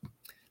 Yeah.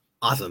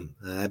 Awesome.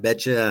 I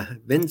bet you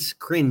Vince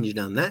cringed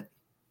on that.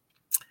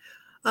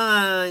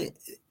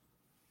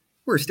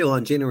 We're still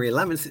on January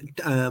 11th,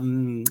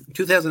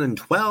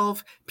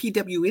 2012.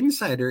 PW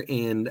Insider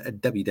and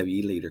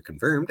WWE later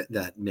confirmed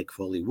that Mick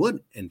Foley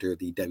would enter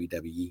the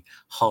WWE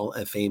Hall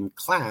of Fame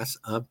class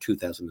of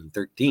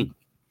 2013.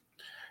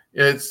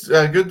 It's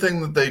a good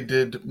thing that they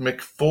did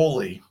Mick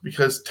Foley,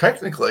 because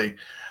technically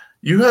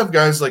you have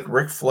guys like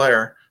Ric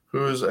Flair,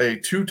 who is a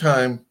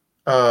two-time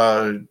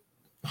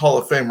Hall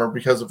of Famer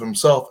because of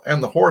himself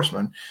and the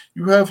Horseman.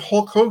 You have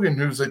Hulk Hogan,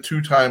 who's a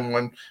two-time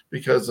one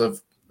because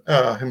of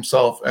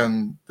himself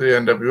and the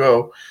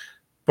NWO.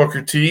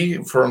 Booker T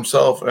for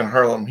himself and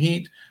Harlem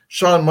Heat.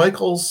 Shawn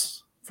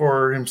Michaels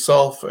for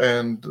himself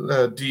and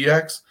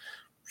DX.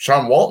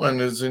 Sean Waltman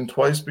is in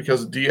twice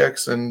because of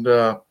DX and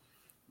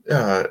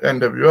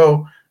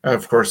NWO. And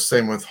of course,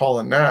 same with Hall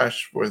and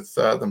Nash with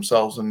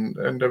themselves and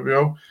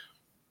NWO.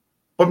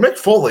 But Mick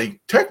Foley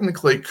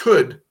technically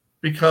could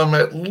become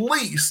at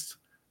least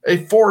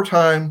a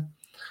 4-time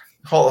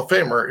Hall of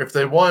Famer if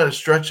they wanted to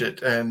stretch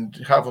it and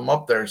have him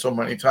up there so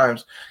many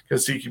times,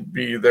 because he could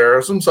be there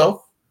as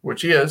himself,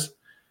 which he is.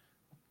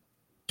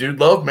 Dude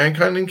Love,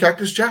 Mankind, and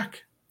Cactus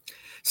Jack.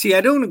 See,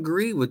 I don't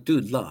agree with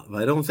Dude Love.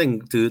 I don't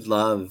think Dude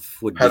Love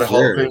would Had a Hall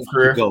of deserve Fame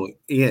career. to go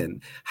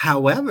in.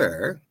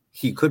 However,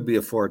 he could be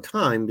a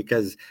 4-time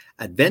because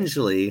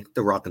eventually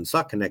the Rock and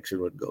Sock connection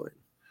would go in.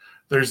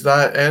 There's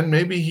that, and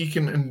maybe he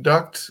can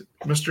induct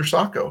Mr.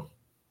 Sacco.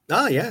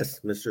 Ah, yes,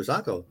 Mr.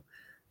 Sacco,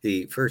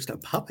 the first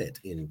puppet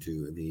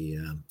into the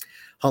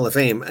Hall of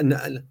Fame.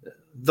 And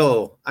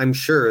though I'm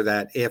sure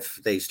that if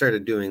they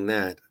started doing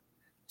that,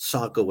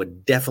 Sacco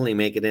would definitely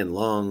make it in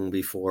long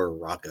before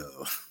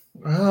Rocco.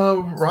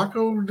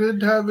 Rocco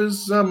did have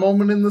his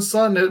moment in the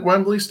sun at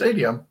Wembley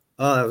Stadium.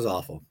 Oh, that was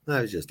awful.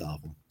 That was just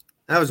awful.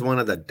 That was one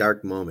of the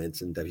dark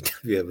moments in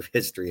WWF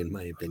history, in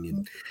my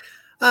opinion.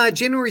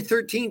 January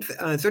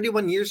 13th,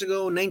 31 years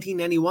ago,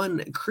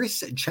 1991,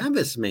 Chris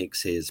Chavis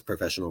makes his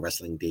professional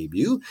wrestling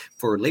debut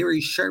for Larry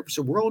Sharp's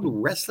World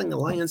Wrestling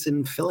Alliance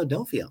in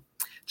Philadelphia.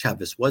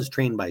 Chavis was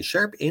trained by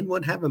Sharp and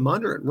would have a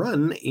moderate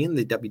run in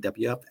the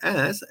WWF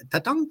as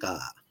Tatanka.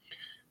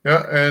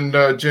 Yeah, and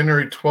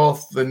January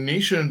 12th, the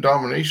Nation of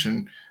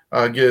Domination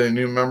get a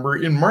new member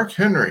in Mark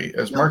Henry,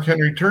 as Mark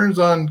Henry turns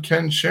on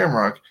Ken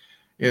Shamrock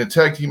in a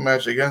tag team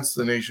match against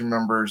the Nation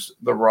members,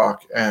 The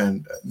Rock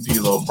and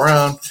D'Lo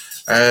Brown,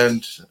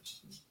 and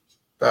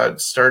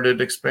that started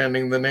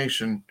expanding the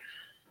Nation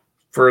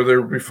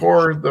further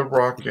before The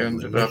Rock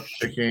ended up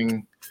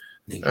kicking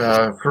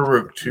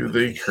Farouk to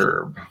the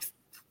curb.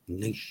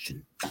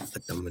 Nation,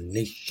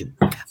 domination.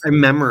 I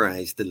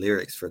memorized the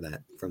lyrics for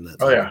that from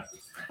that song. Oh, yeah.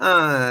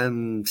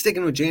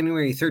 Sticking with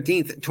January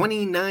 13th,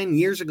 29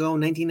 years ago,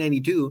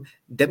 1992,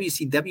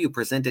 WCW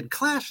presented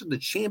Clash of the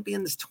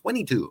Champions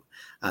 22.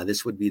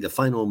 This would be the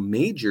final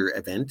major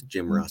event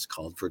Jim Ross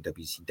called for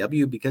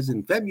WCW because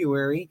in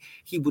February,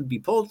 he would be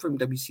pulled from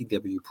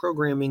WCW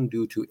programming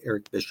due to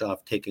Eric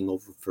Bischoff taking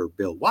over for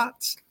Bill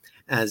Watts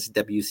as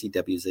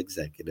WCW's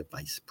executive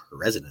vice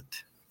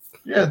president.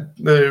 Yeah,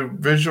 the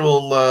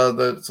visual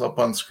that's up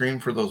on screen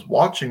for those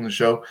watching the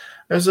show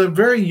is a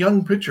very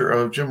young picture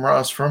of Jim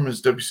Ross from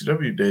his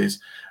WCW days.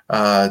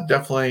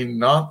 Definitely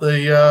not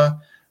the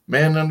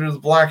man under the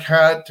black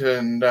hat,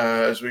 and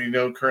as we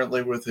know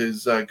currently with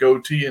his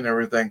goatee and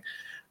everything,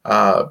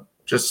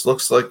 just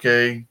looks like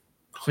a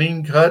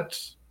clean-cut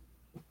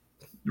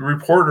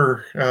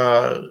reporter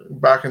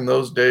back in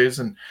those days.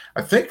 And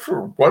I think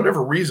for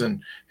whatever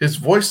reason, his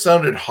voice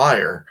sounded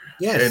higher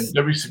in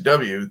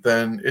WCW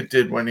than it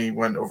did when he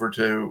went over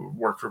to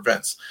work for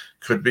Vince.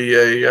 Could be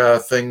a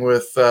thing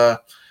with the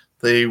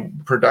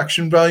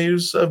production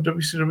values of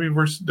WCW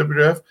versus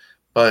WWF,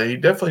 but he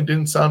definitely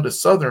didn't sound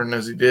as Southern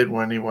as he did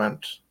when he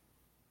went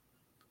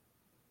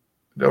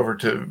over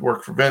to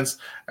work for Vince,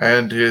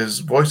 and his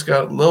voice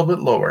got a little bit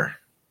lower.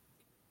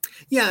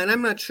 Yeah, and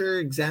I'm not sure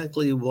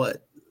exactly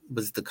what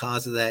was the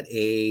cause of that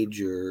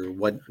age or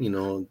what,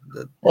 Well,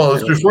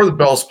 it's before the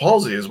Bell's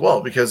palsy as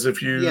well, because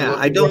if you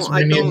I don't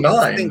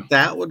think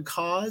that would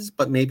cause,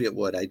 but maybe it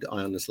would. I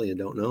honestly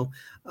don't know.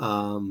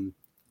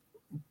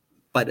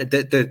 But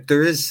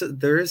there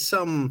is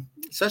some,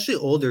 especially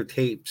older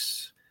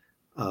tapes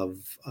of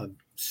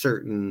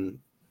certain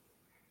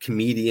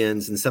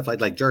comedians and stuff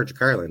like George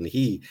Carlin.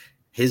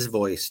 His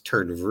voice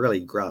turned really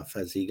gruff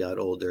as he got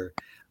older.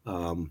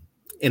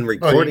 In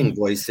recording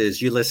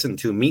voices, you listen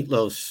to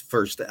Meatloaf's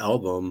first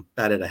album,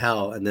 Bat Out of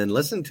Hell, and then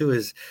listen to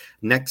his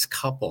next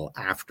couple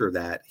after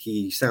that.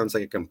 He sounds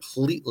like a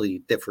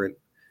completely different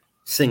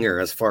singer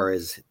as far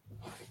as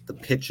the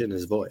pitch in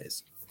his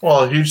voice.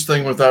 Well, a huge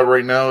thing with that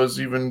right now is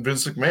even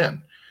Vince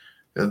McMahon.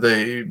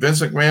 The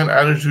Vince McMahon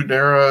Attitude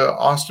Era,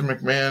 Austin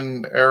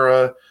McMahon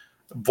era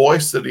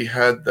voice that he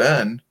had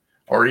then,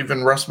 or even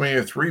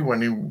WrestleMania 3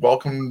 when he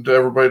welcomed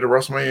everybody to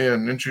WrestleMania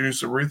and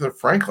introduced Aretha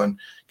Franklin,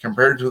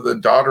 compared to the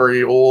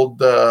doddery old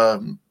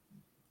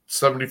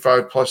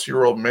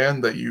 75-plus-year-old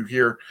man that you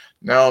hear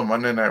now on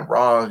Monday Night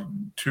Raw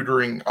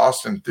tutoring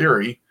Austin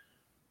Theory,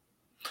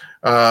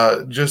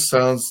 just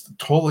sounds a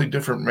totally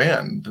different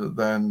man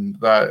than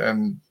that.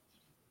 And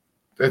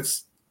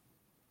it's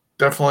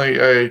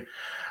definitely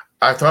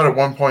I thought at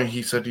one point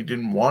he said he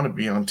didn't want to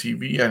be on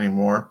TV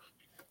anymore.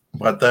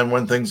 But then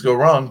when things go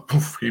wrong,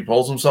 poof, he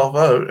pulls himself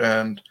out.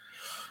 And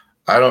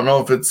I don't know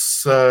if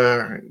it's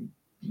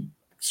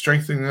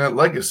strengthening that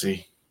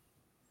legacy.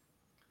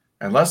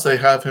 Unless they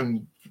have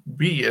him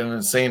be an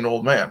insane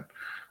old man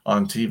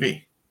on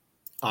TV.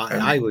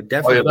 I would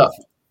definitely,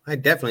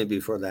 I'd definitely be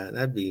for that.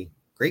 That'd be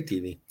great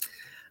TV.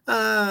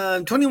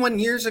 21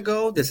 years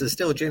ago, this is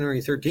still January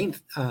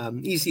 13th,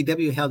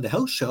 ECW held a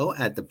house show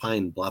at the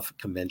Pine Bluff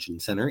Convention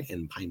Center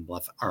in Pine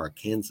Bluff,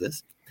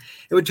 Arkansas.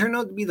 It would turn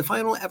out to be the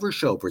final ever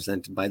show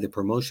presented by the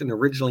promotion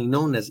originally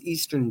known as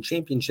Eastern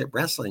Championship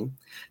Wrestling.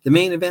 The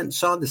main event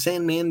saw the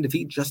Sandman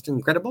defeat Justin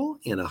Credible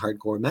in a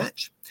hardcore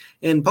match.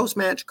 In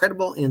post-match,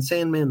 Credible and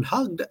Sandman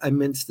hugged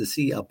amidst the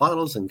sea of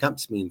bottles and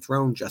cups being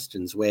thrown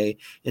Justin's way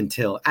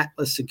until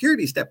Atlas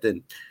Security stepped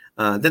in.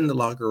 Then the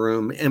locker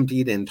room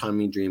emptied and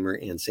Tommy Dreamer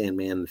and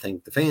Sandman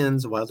thanked the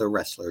fans while the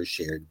wrestlers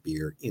shared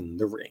beer in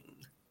the ring.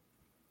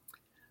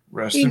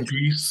 Rest in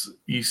peace,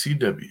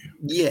 ECW.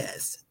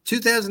 Yes.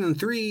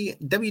 2003,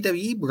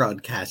 WWE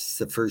broadcasts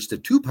the first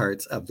of two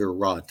parts of their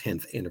Raw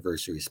 10th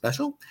anniversary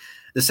special.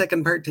 The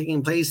second part,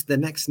 taking place the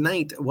next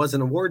night, was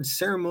an awards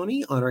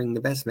ceremony honoring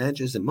the best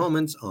matches and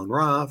moments on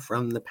Raw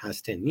from the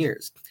past 10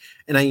 years.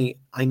 And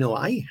I know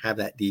I have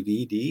that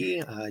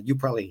DVD. You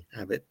probably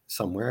have it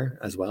somewhere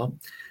as well.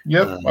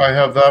 Yep, I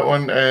have that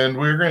one. And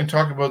we're going to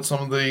talk about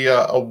some of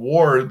the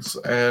awards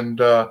and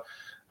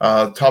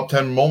top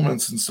 10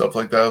 moments and stuff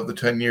like that of the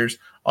 10 years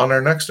on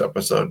our next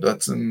episode.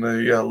 That's in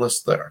the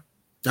list there.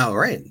 All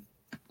right.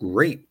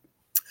 Great.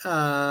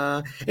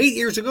 8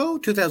 years ago,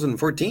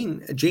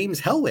 2014,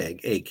 James Hellwig,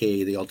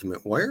 a.k.a. The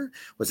Ultimate Warrior,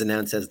 was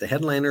announced as the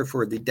headliner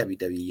for the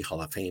WWE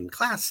Hall of Fame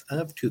class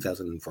of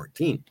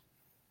 2014.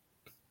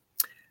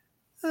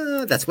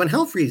 That's when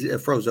hell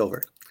froze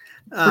over.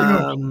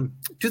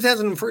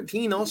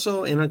 2014,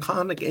 also an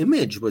iconic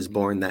image was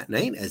born that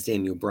night as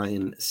Daniel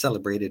Bryan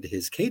celebrated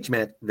his cage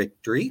match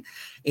victory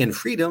and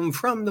freedom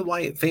from the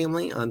Wyatt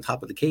family on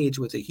top of the cage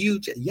with a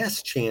huge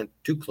yes chant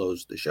to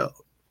close the show.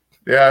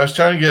 Yeah, I was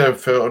trying to get a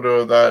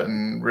photo of that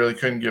and really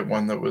couldn't get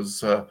one that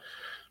was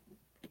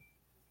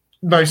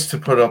nice to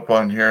put up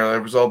on here.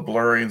 It was all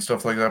blurry and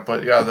stuff like that.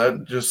 But yeah,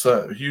 that just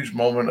a huge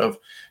moment of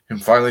him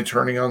finally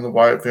turning on the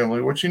Wyatt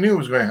family, which he knew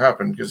was going to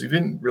happen because he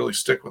didn't really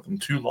stick with them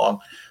too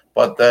long.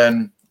 But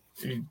then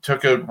he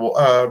took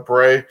out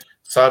Bray,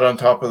 sat on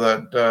top of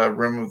that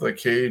rim of the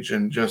cage,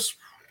 and just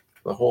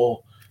the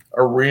whole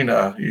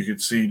arena you could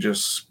see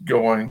just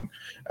going.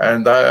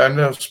 And that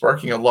ended up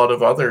sparking a lot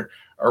of other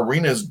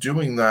arenas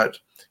doing that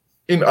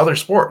in other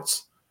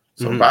sports.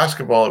 So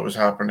basketball, it was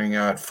happening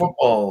at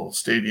football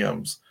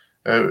stadiums.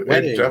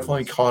 It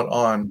definitely caught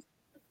on.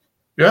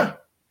 Yeah,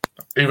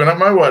 even at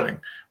my wedding,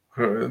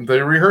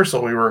 the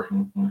rehearsal, we were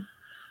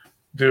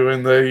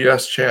doing the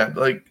yes chant.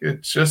 Like,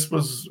 it just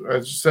was,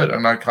 as you said,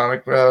 an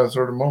iconic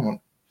sort of moment.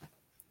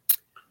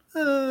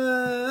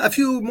 A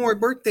few more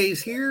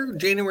birthdays here.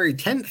 January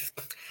 10th.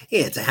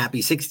 It's a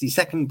happy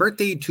 62nd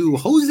birthday to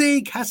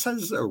Jose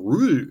Casas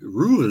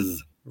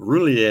Ruiz.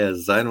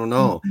 I don't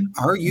know.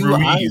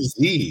 Ruiz.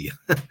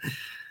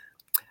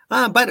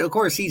 But of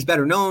course, he's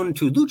better known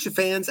to Lucha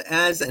fans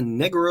as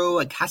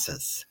Negro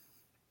Casas.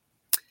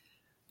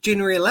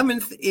 January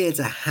 11th, it's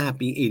a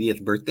happy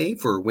 80th birthday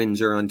for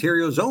Windsor,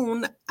 Ontario's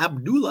own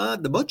Abdullah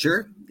the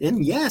Butcher.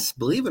 And yes,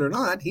 believe it or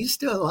not, he's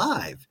still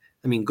alive.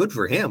 I mean, good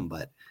for him,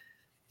 but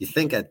you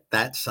think at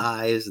that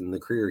size and the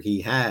career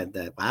he had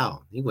that,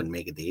 wow, he wouldn't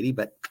make it to 80,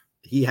 but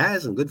he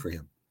has, and good for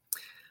him.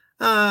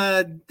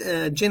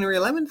 January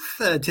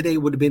 11th, today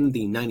would have been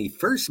the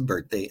 91st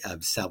birthday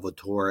of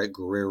Salvatore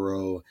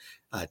Guerrero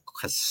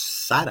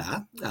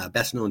Quesada,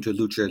 best known to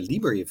Lucha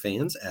Libre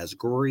fans as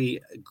Gory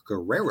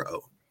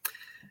Guerrero.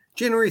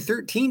 January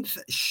 13th,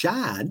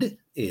 Shad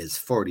is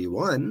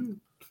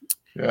 41.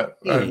 Yeah,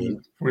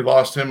 we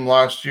lost him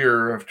last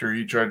year after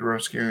he tried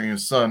rescuing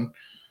his son.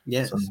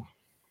 Yes. So,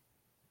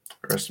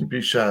 rest in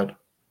peace, Shad.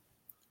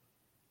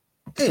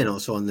 And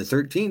also on the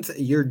 13th,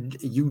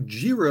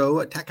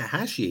 Yujiro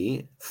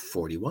Takahashi,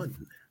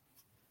 41.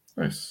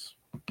 Nice.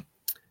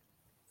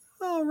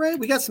 All right,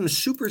 we got some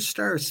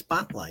superstar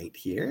spotlight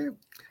here.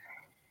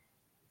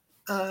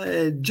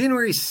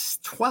 January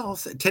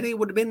 12th, today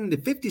would have been the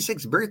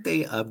 56th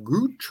birthday of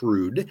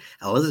Gertrude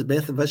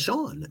Elizabeth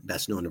Vachon,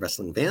 best known to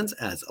wrestling fans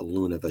as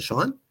Luna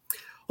Vachon.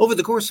 Over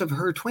the course of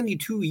her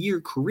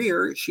 22-year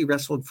career, she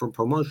wrestled for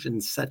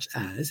promotions such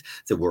as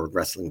the World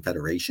Wrestling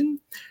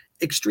Federation,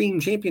 Extreme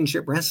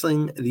Championship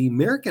Wrestling, the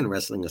American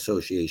Wrestling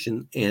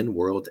Association, and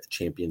World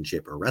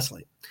Championship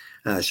Wrestling.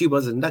 She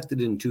was inducted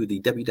into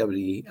the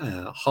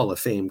WWE Hall of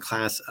Fame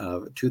class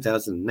of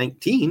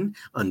 2019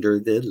 under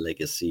the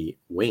Legacy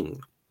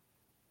Wing.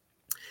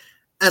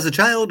 As a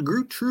child,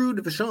 Gertrude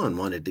Vachon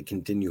wanted to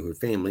continue her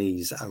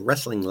family's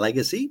wrestling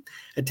legacy.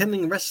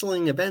 Attending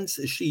wrestling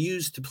events she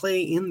used to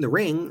play in the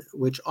ring,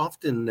 which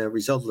often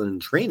resulted in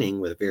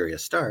training with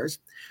various stars.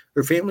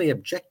 Her family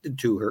objected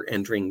to her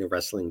entering the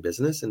wrestling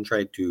business and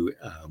tried to,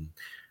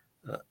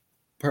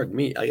 pardon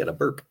me, I got a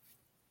burp.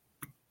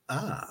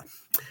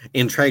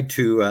 And tried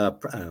to, I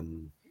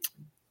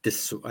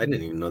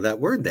didn't even know that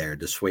word there,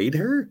 dissuade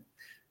her?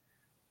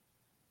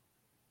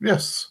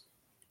 Yes.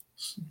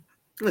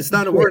 It's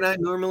not a word I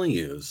normally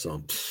use.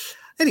 So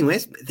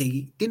anyways,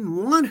 they didn't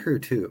want her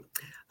to,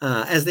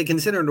 as they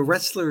considered a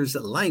wrestler's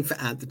life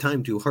at the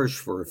time too harsh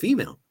for a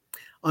female.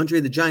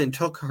 Andre the Giant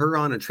took her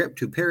on a trip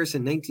to Paris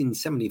in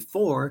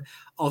 1974,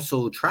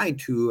 also tried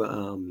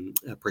to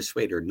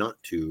persuade her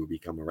not to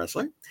become a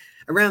wrestler.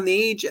 Around the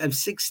age of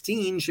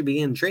 16, she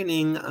began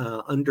training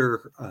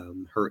under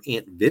her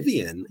Aunt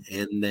Vivian,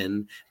 and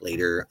then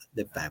later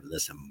the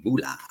fabulous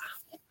Moolah.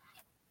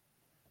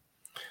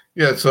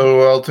 Yeah,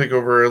 so I'll take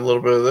over a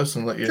little bit of this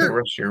and let you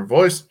rest your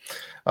voice.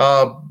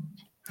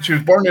 She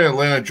was born in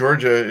Atlanta,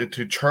 Georgia,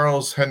 to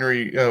Charles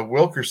Henry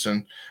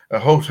Wilkerson, a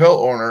hotel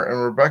owner,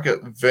 and Rebecca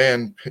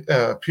Van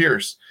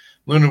Pierce.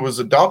 Luna was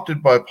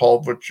adopted by Paul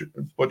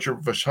Butcher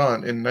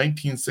Vachon in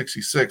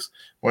 1966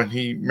 when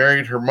he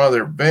married her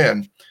mother,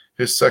 Van,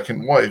 his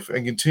second wife,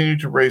 and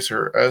continued to raise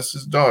her as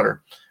his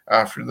daughter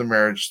after the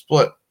marriage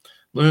split.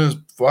 Luna's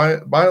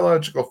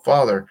biological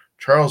father,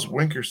 Charles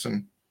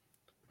Wilkerson,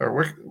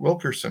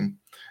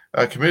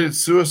 committed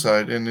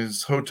suicide in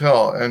his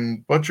hotel,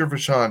 and Butcher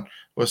Vachon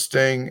was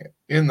staying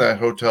in that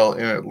hotel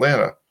in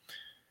Atlanta.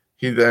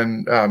 He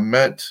then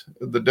met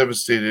the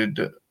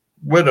devastated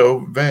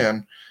widow,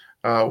 Van,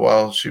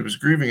 while she was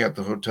grieving at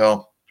the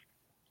hotel.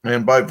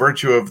 And by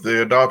virtue of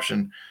the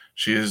adoption,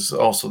 she is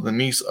also the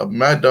niece of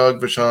Mad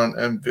Dog Vachon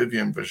and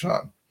Vivian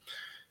Vachon.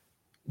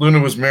 Luna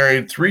was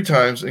married 3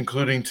 times,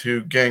 including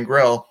to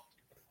Gangrel,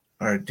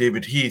 or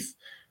David Heath.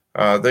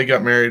 They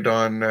got married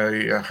on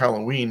a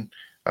Halloween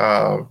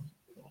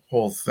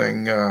whole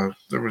thing.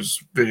 There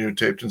was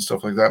videotaped and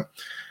stuff like that.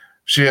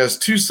 She has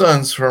 2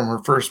 sons from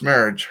her first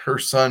marriage. Her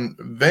son,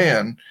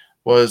 Van,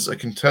 was a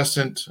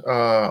contestant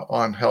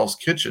on Hell's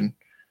Kitchen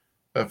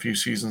a few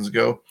seasons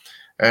ago.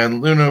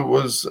 And Luna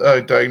was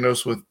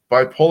diagnosed with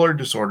bipolar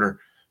disorder.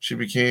 She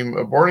became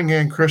a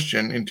born-again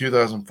Christian in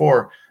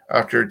 2004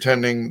 after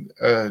attending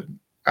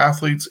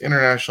Athletes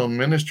International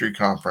Ministry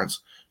Conference.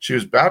 She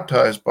was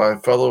baptized by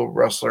fellow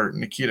wrestler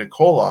Nikita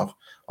Koloff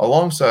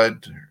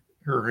alongside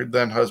her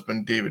then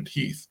husband, David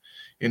Heath.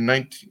 In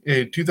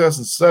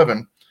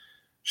 2007,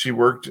 she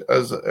worked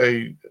as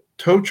a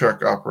tow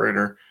truck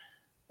operator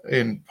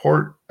in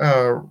Port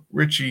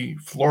Richey,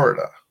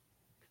 Florida.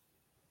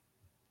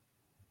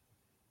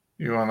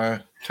 You want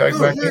to tag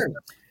back in?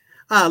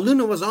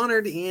 Luna was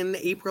honored in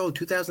April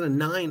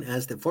 2009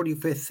 as the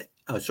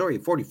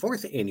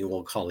 44th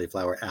annual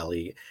Cauliflower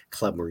Alley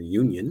Club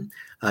reunion,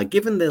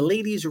 given the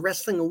Ladies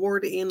Wrestling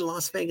Award in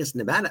Las Vegas,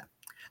 Nevada.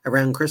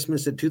 Around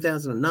Christmas of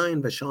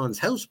 2009, Vachon's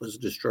house was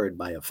destroyed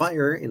by a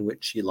fire in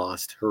which she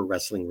lost her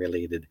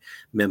wrestling-related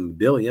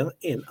memorabilia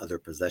and other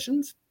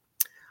possessions.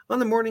 On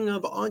the morning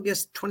of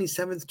August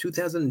 27,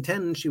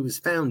 2010, she was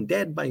found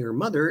dead by her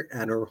mother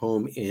at her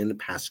home in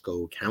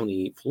Pasco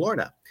County,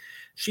 Florida.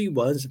 She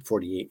was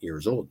 48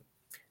 years old.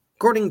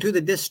 According to the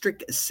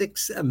District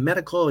 6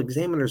 Medical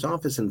Examiner's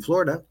Office in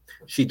Florida,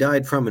 she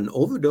died from an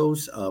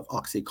overdose of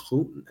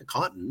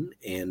Oxycontin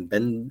and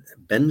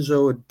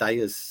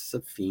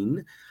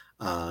benzodiazepine.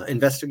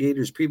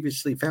 Investigators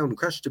previously found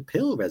crushed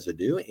pill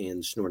residue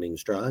and snorting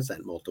straws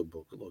at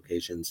multiple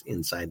locations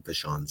inside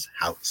Vachon's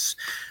house.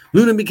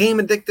 Luna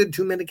became addicted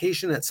to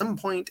medication at some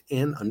point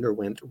and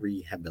underwent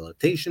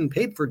rehabilitation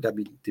paid for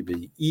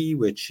WWE,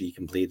 which she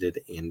completed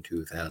in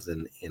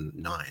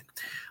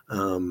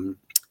 2009.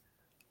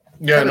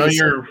 Yeah, I know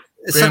you're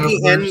sucky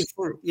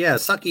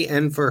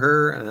end for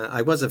her.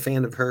 I was a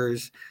fan of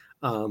hers.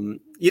 You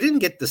didn't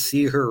get to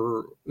see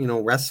her,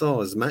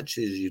 wrestle as much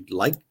as you'd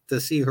like to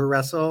see her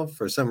wrestle.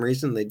 For some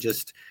reason, they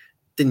just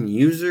didn't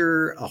use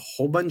her a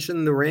whole bunch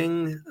in the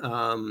ring.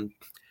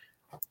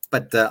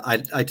 But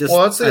I just...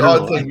 Well, that's the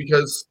odd thing,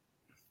 because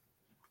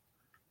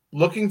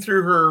looking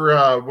through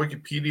her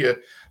Wikipedia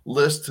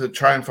list to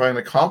try and find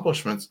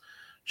accomplishments,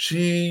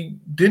 she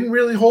didn't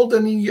really hold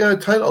any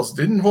titles,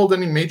 didn't hold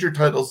any major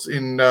titles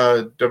in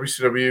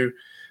WCW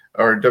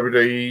or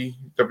WWE,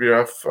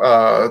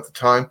 WWF at the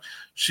time.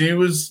 She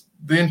was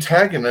the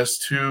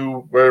antagonist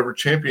to whatever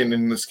champion,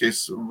 in this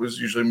case was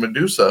usually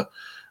Medusa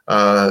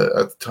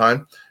at the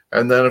time.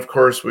 And then, of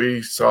course,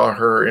 we saw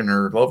her in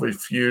her lovely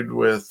feud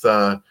with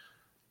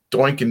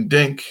Doink and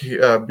Dink,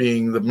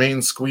 being the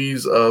main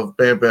squeeze of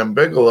Bam Bam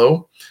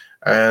Bigelow.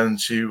 And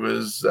she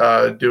was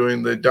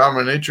doing the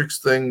dominatrix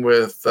thing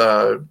with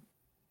the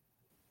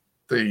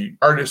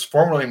artist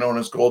formerly known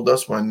as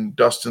Goldust when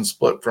Dustin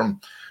split from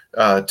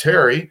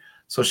Terry.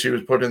 So she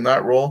was put in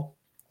that role.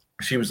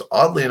 She was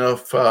oddly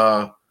enough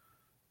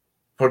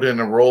put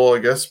in a role, I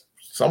guess,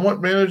 somewhat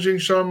managing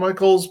Shawn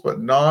Michaels, but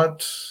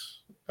not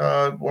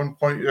at one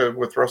point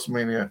with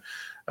WrestleMania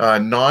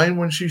 9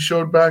 when she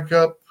showed back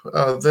up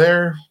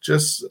there.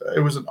 Just, it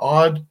was an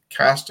odd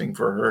casting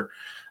for her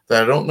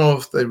that I don't know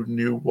if they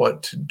knew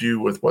what to do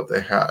with what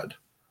they had.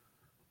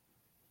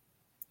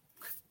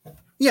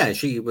 Yeah,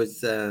 she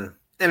was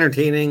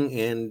entertaining,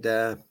 and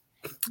I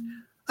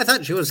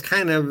thought she was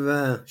kind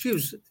of she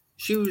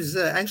was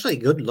actually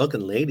a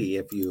good-looking lady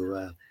if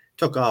you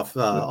took off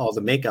all the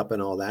makeup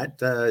and all that.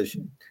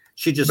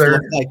 She just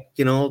looked like,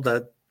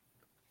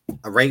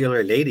 a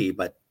regular lady,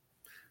 but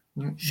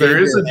there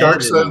is a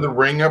Dark Side of the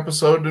Ring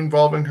episode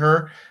involving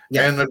her.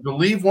 Yes. And I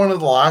believe one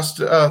of the last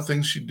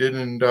things she did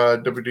in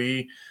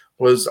WWE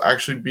was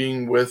actually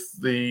being with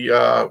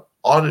the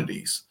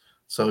Oddities.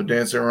 So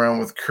dancing around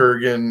with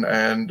Kurgan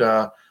and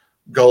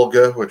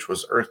Gulga, which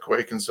was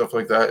Earthquake and stuff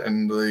like that.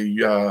 And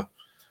the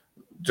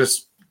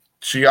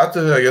she got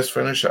to, I guess,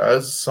 finish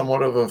as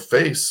somewhat of a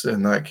face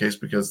in that case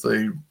because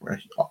the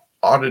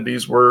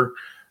oddities were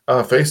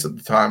face at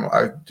the time.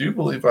 I do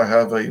believe I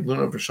have a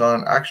Luna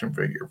Vachon action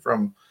figure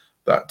from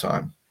that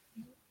time.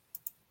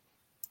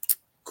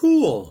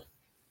 Cool.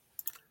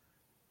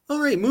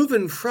 All right,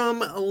 moving from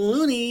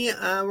Looney,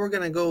 we're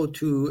going to go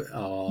to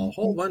a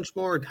whole bunch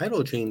more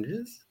title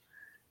changes.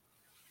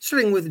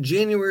 Starting with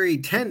January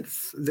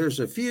 10th, there's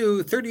a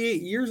few.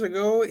 38 years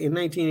ago in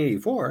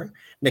 1984,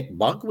 Nick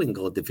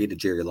Bockwinkel defeated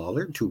Jerry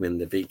Lawler to win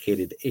the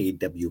vacated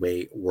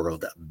AWA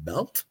World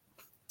Belt.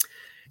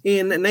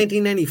 In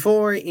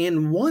 1994,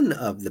 in one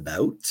of the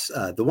bouts,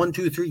 the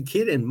 1-2-3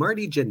 Kid and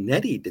Marty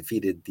Jannetty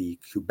defeated the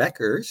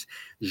Quebecers,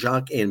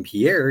 Jacques and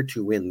Pierre,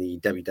 to win the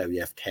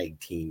WWF Tag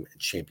Team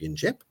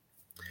Championship.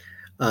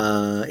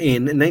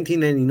 In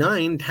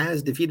 1999,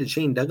 Taz defeated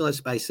Shane Douglas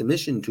by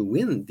submission to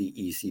win the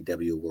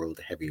ECW World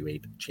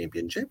Heavyweight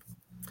Championship.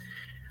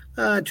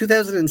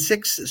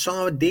 2006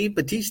 saw Dave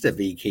Batista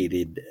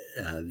vacated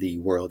the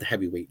World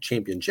Heavyweight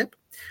Championship.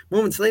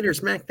 Moments later,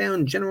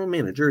 SmackDown General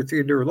Manager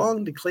Theodore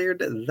Long declared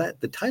that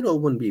the title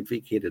wouldn't be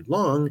vacated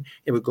long.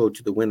 It would go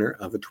to the winner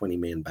of a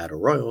 20-man Battle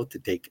Royal to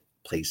take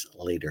place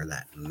later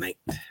that night.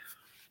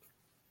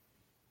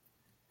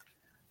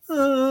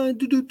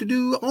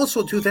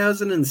 Also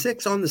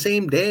 2006, on the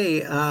same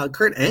day,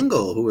 Kurt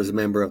Angle, who was a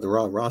member of the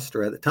Raw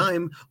roster at the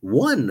time,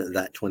 won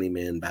that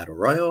 20-man Battle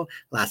Royal,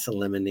 last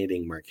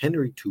eliminating Mark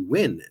Henry to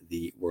win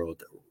the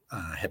World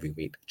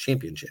Heavyweight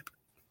Championship.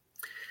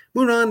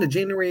 Moving on to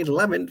January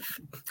 11th,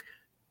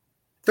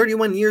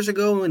 31 years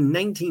ago in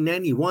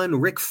 1991,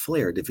 Ric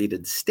Flair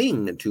defeated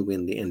Sting to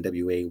win the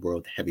NWA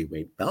World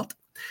Heavyweight Belt.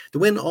 The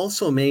win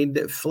also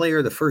made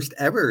Flair the first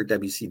ever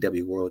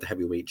WCW World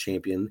Heavyweight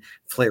Champion.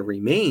 Flair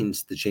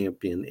remains the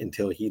champion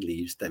until he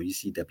leaves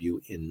WCW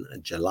in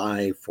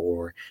July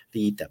for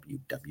the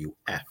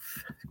WWF.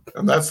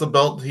 And that's the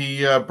belt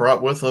he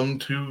brought with him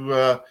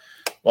to,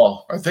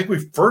 well, I think we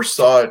first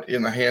saw it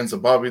in the hands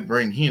of Bobby the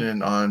Brain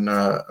Heenan on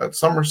at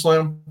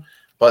SummerSlam,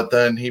 but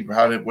then he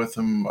had it with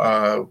him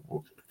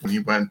when he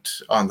went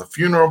on the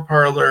Funeral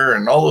Parlor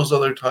and all those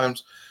other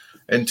times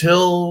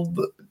until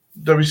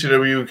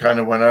WCW kind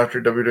of went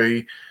after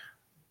WWE,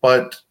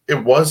 but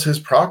it was his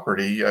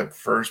property at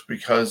first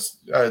because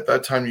at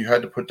that time you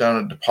had to put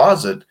down a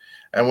deposit.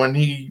 And when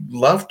he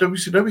left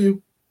WCW,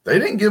 they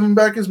didn't give him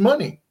back his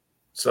money.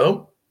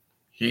 So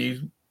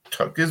he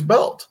took his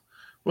belt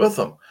with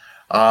him.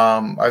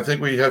 I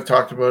think we have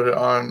talked about it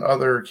on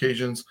other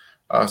occasions,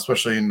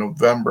 especially in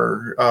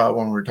November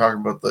when we were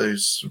talking about the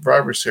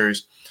Survivor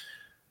Series.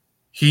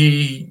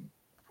 He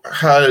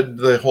had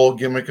the whole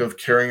gimmick of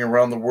carrying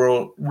around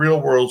the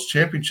real world's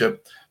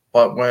championship,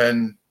 but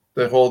when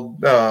the whole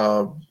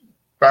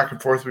back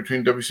and forth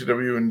between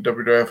WCW and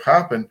WWF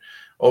happened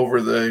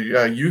over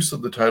the use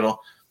of the title,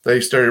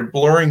 they started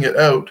blurring it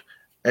out,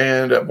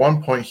 and at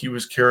one point he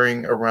was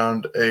carrying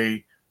around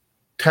a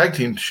tag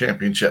team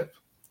championship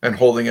and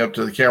holding it up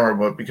to the camera,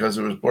 but because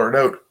it was blurred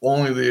out,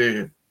 only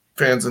the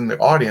fans in the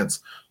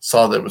audience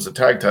saw that it was a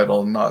tag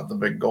title and not the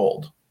big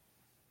gold.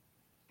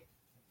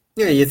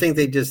 Yeah, you think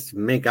they just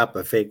make up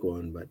a fake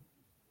one, but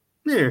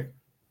yeah.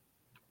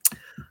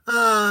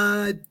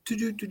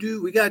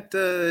 We got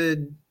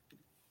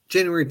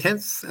January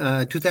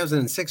 10th,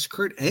 2006,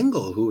 Kurt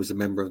Angle, who was a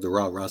member of the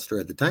Raw roster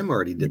at the time,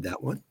 already did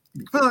that one.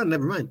 Oh,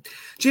 never mind.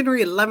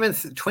 January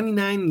 11th,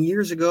 29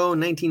 years ago,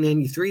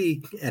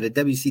 1993, at a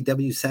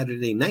WCW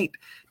Saturday night,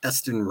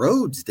 Dustin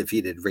Rhodes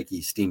defeated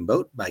Ricky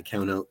Steamboat by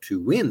countout to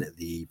win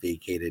the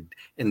vacated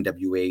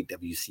NWA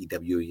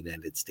WCW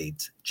United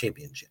States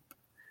Championship.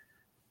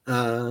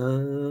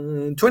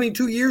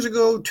 22 years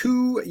ago,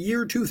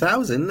 year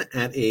 2000,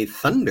 at a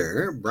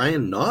Thunder,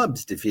 Brian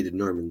Knobbs defeated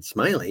Norman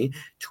Smiley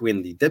to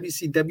win the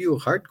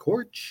WCW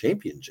Hardcore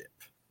Championship.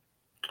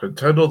 A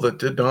title that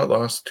did not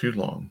last too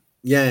long.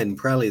 Yeah, and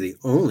probably the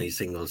only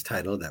singles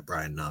title that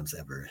Brian Knobbs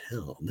ever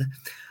held.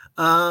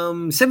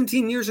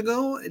 17 years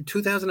ago,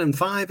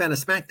 2005, at a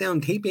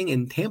SmackDown taping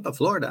in Tampa,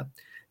 Florida,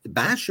 the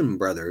Basham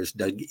brothers,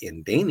 Doug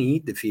and Danny,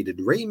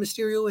 defeated Rey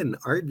Mysterio and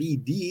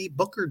RVD,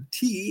 Booker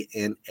T,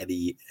 and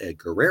Eddie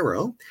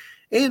Guerrero,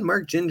 and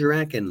Mark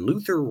Jindrak and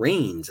Luther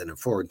Reigns in a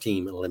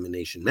 4-team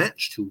elimination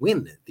match to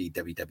win the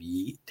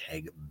WWE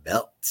Tag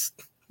Belts.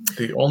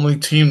 The only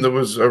team that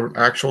was an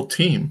actual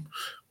team.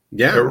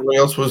 Yeah. Everybody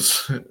else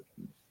was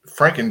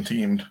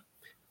Franken-teamed.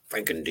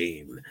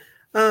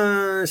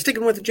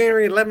 Sticking with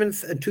January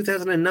 11th,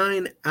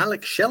 2009,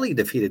 Alex Shelley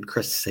defeated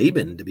Chris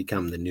Sabin to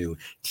become the new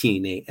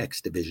TNA X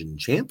Division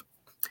champ.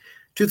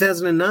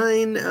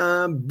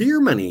 2009, Beer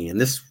Money, and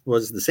this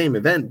was the same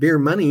event, Beer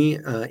Money,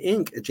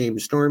 Inc.,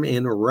 James Storm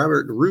and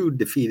Robert Roode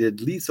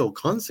defeated Lethal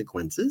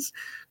Consequences,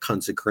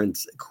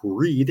 Consequence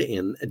Creed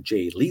and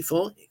Jay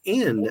Lethal,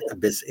 and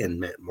Abyss and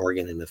Matt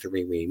Morgan in a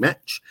 3-way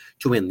match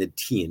to win the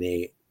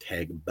TNA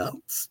Tag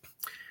Belts.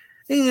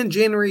 And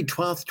January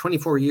 12th,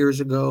 24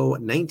 years ago,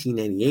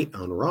 1998,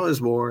 on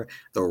Raw's War,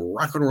 the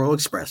Rock and Roll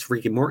Express,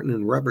 Ricky Morton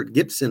and Robert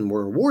Gibson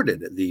were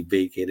awarded the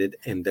vacated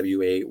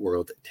NWA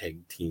World Tag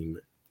Team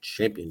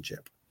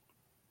Championship.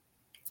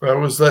 That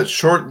was that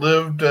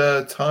short-lived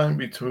time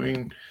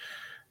between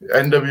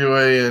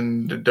NWA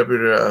and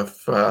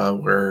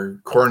WWF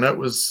where Cornette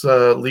was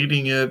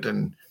leading it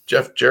and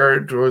Jeff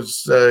Jarrett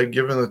was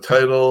given the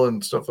title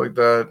and stuff like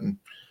that. And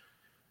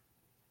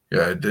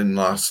yeah, it didn't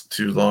last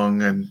too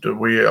long. And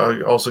we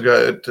also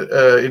got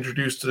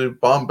introduced to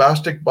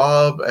Bombastic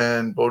Bob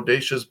and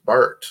Bodacious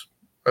Bart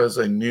as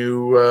a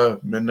new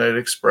Midnight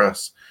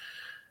Express.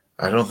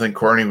 I don't think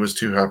Corny was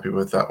too happy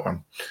with that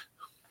one.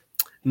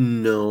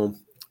 No,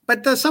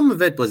 but some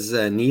of it was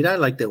neat. I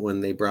liked it when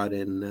they brought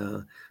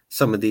in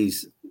some of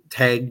these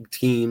tag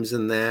teams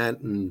and that.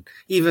 And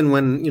even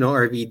when,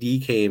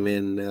 RVD came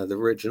in the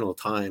original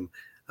time,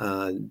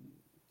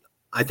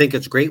 I think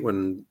it's great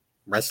when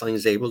wrestling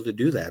is able to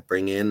do that,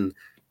 bring in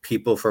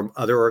people from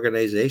other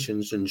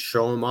organizations and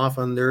show them off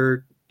on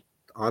their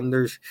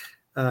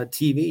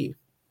TV.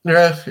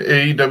 Yeah,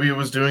 AEW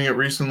was doing it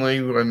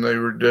recently when they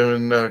were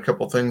doing a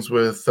couple things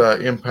with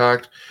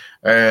Impact,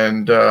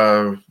 and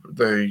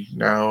they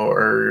now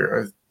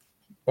are,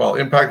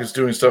 Impact is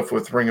doing stuff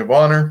with Ring of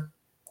Honor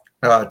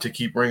to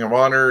keep Ring of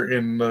Honor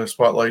in the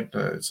spotlight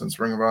since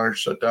Ring of Honor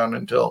shut down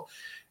until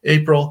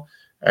April.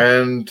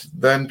 And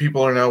then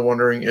people are now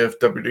wondering if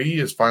WWE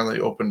has finally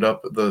opened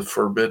up the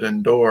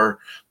forbidden door,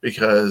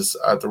 because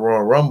at the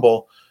Royal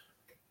Rumble,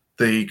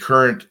 the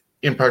current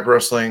Impact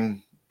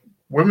Wrestling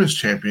Women's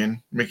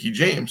Champion, Mickie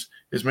James,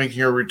 is making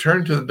her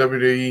return to the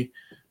WWE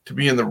to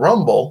be in the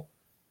Rumble,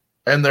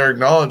 and they're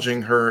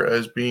acknowledging her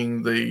as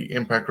being the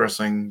Impact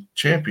Wrestling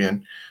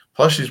Champion.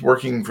 Plus, she's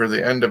working for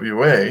the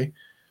NWA,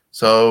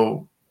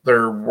 so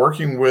they're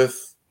working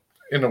with,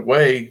 in a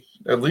way,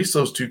 at least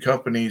those two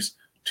companies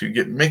to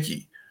get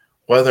Mickie.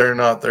 Whether or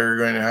not they're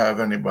going to have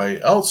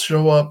anybody else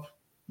show up,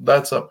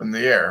 that's up in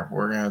the air.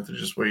 We're going to have to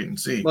just wait and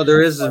see. Well,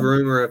 there is a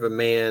rumor of a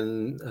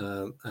man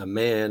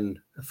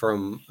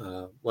from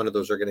one of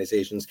those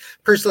organizations.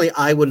 Personally,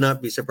 I would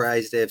not be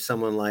surprised if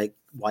someone like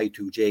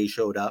Y2J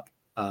showed up,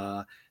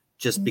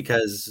 just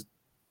because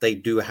they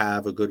do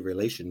have a good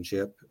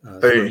relationship.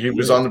 He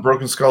was on the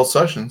Broken Skull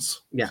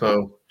Sessions. Yeah.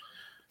 So,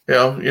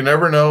 you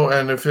never know.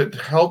 And if it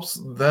helps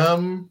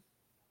them,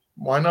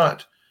 why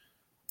not?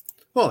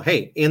 Well,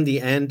 hey, in the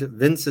end,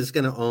 Vince is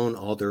going to own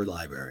all their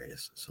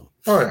libraries. So,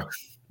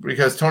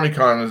 because Tony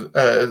Khan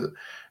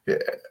is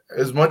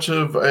as much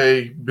of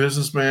a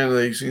businessman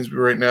that he seems to be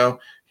right now.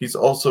 He's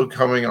also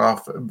coming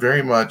off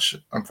very much,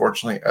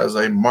 unfortunately, as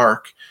a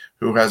mark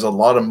who has a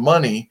lot of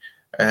money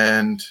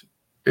and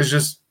is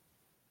just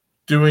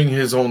doing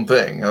his own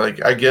thing.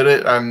 Like, I get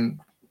it, and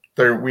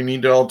we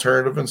need an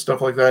alternative and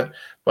stuff like that,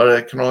 but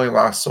it can only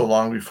last so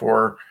long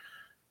before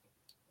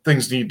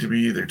things need to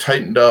be either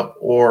tightened up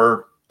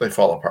or they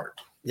fall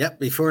apart. Yep.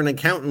 Before an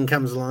accountant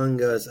comes along and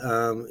goes,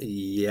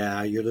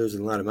 yeah, you're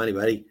losing a lot of money,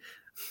 buddy.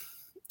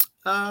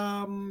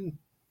 So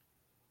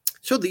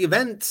the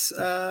events,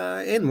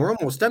 and we're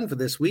almost done for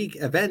this week.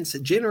 Events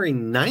January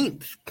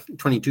 9th,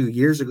 22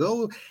 years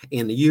ago,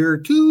 in the year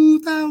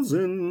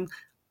 2000.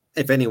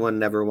 If anyone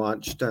never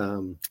watched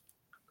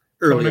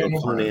earlier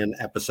Conan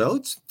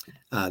episodes,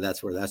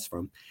 that's where that's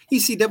from.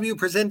 ECW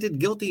presented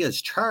Guilty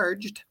as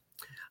Charged.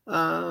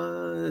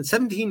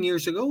 17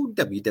 years ago,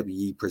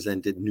 WWE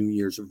presented New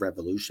Year's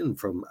Revolution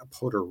from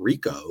Puerto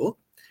Rico.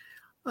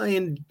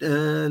 And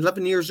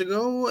 11 years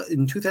ago,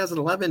 in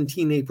 2011,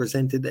 TNA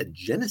presented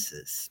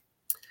Genesis.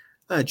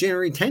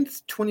 January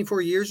 10th,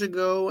 24 years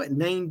ago,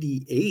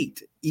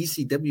 98,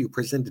 ECW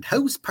presented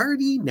House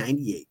Party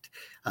 98.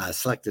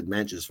 Selected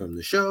matches from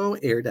the show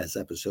aired as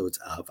episodes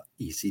of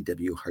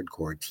ECW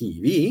Hardcore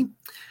TV.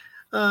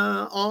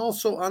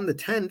 Also on the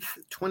 10th,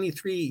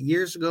 23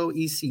 years ago,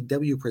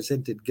 ECW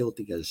presented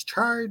Guilty as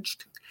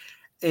Charged.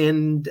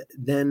 And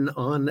then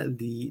on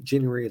the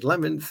January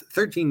 11th,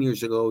 13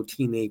 years ago,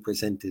 TNA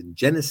presented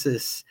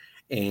Genesis.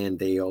 And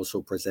they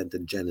also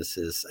presented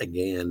Genesis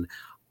again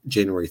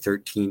January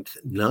 13th,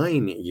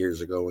 9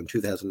 years ago in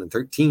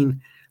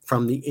 2013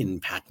 from the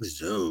Impact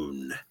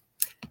Zone.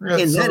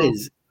 And that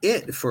is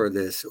it for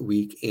this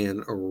week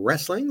in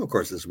wrestling. Of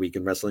course, this week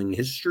in wrestling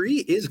history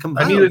is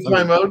compiled. I need a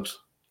timeout.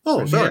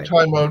 Oh, sorry.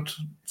 Timeout.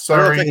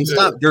 Sorry. I can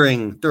stop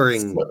during.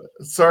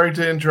 Sorry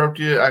to interrupt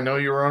you. I know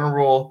you were on a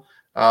roll.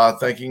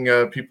 Thanking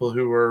people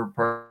who were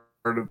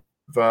part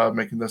of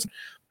making this.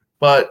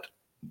 But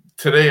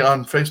today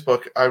on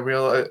Facebook, I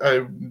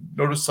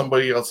noticed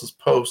somebody else's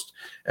post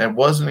and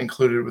wasn't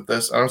included with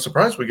this. I'm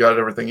surprised we got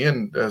everything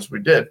in as we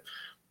did.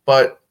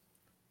 But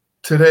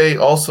today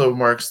also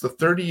marks the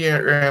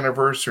 30-year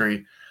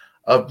anniversary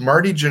of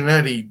Marty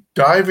Jannetty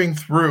diving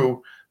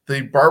through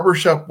the Barber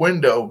Shop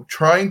window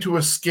trying to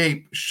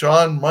escape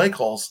Shawn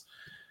Michaels.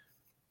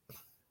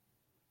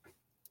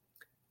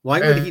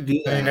 Why would he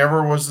do that? He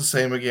never was the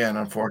same again,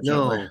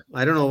 unfortunately. No,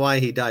 I don't know why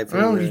he dived.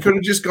 Well, he could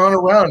have just gone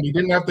around. He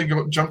didn't have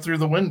to jump through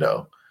the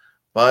window.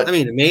 But I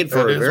mean, it made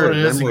for a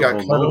very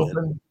memorable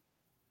moment.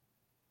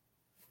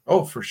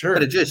 Oh, for sure.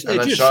 But it just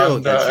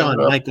showed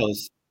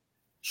that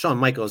Shawn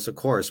Michaels, of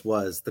course,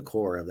 was the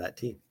core of that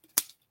team.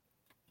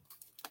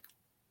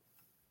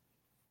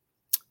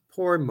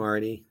 Poor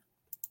Marty.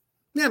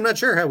 Yeah, I'm not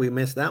sure how we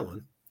missed that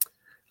one.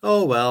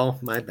 Oh, well,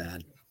 my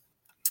bad.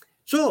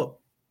 So,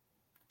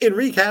 in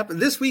recap,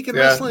 this week in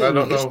wrestling I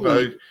don't know if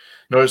I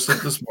noticed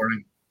it this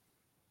morning.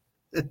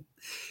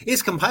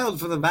 Is compiled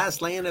from the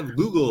vast land of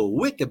Google,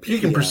 Wikipedia, You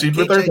can proceed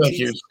with our thank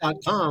yous.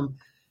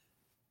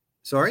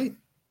 Sorry?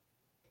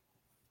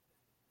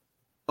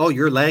 Oh,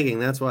 you're lagging.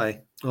 That's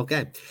why.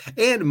 Okay.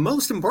 And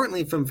most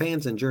importantly, from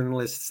fans and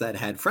journalists that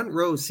had front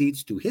row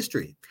seats to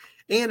history.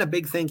 And a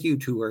big thank you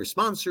to our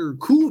sponsor,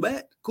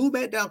 Coolbet,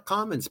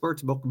 coolbet.com, and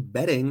sportsbook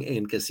betting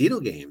and casino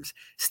games.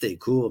 Stay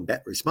cool and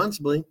bet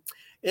responsibly.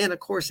 And, of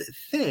course,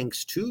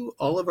 thanks to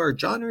all of our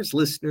Johners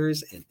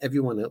listeners and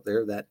everyone out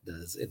there that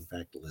does, in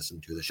fact,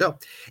 listen to the show.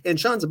 And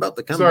Sean's about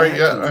to come back.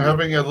 I'm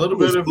having a little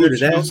bit of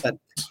issues.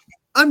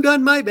 I'm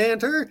done my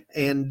banter,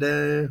 and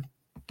the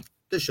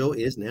show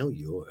is now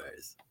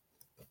yours.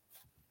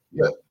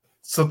 Yeah.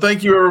 So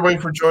thank you, everybody,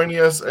 for joining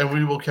us, and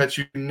we will catch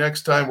you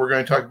next time. We're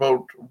going to talk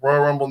about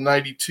Royal Rumble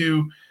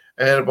 92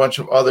 and a bunch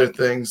of other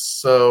things.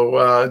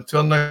 So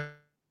until next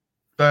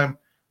time,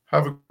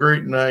 have a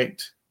great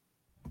night.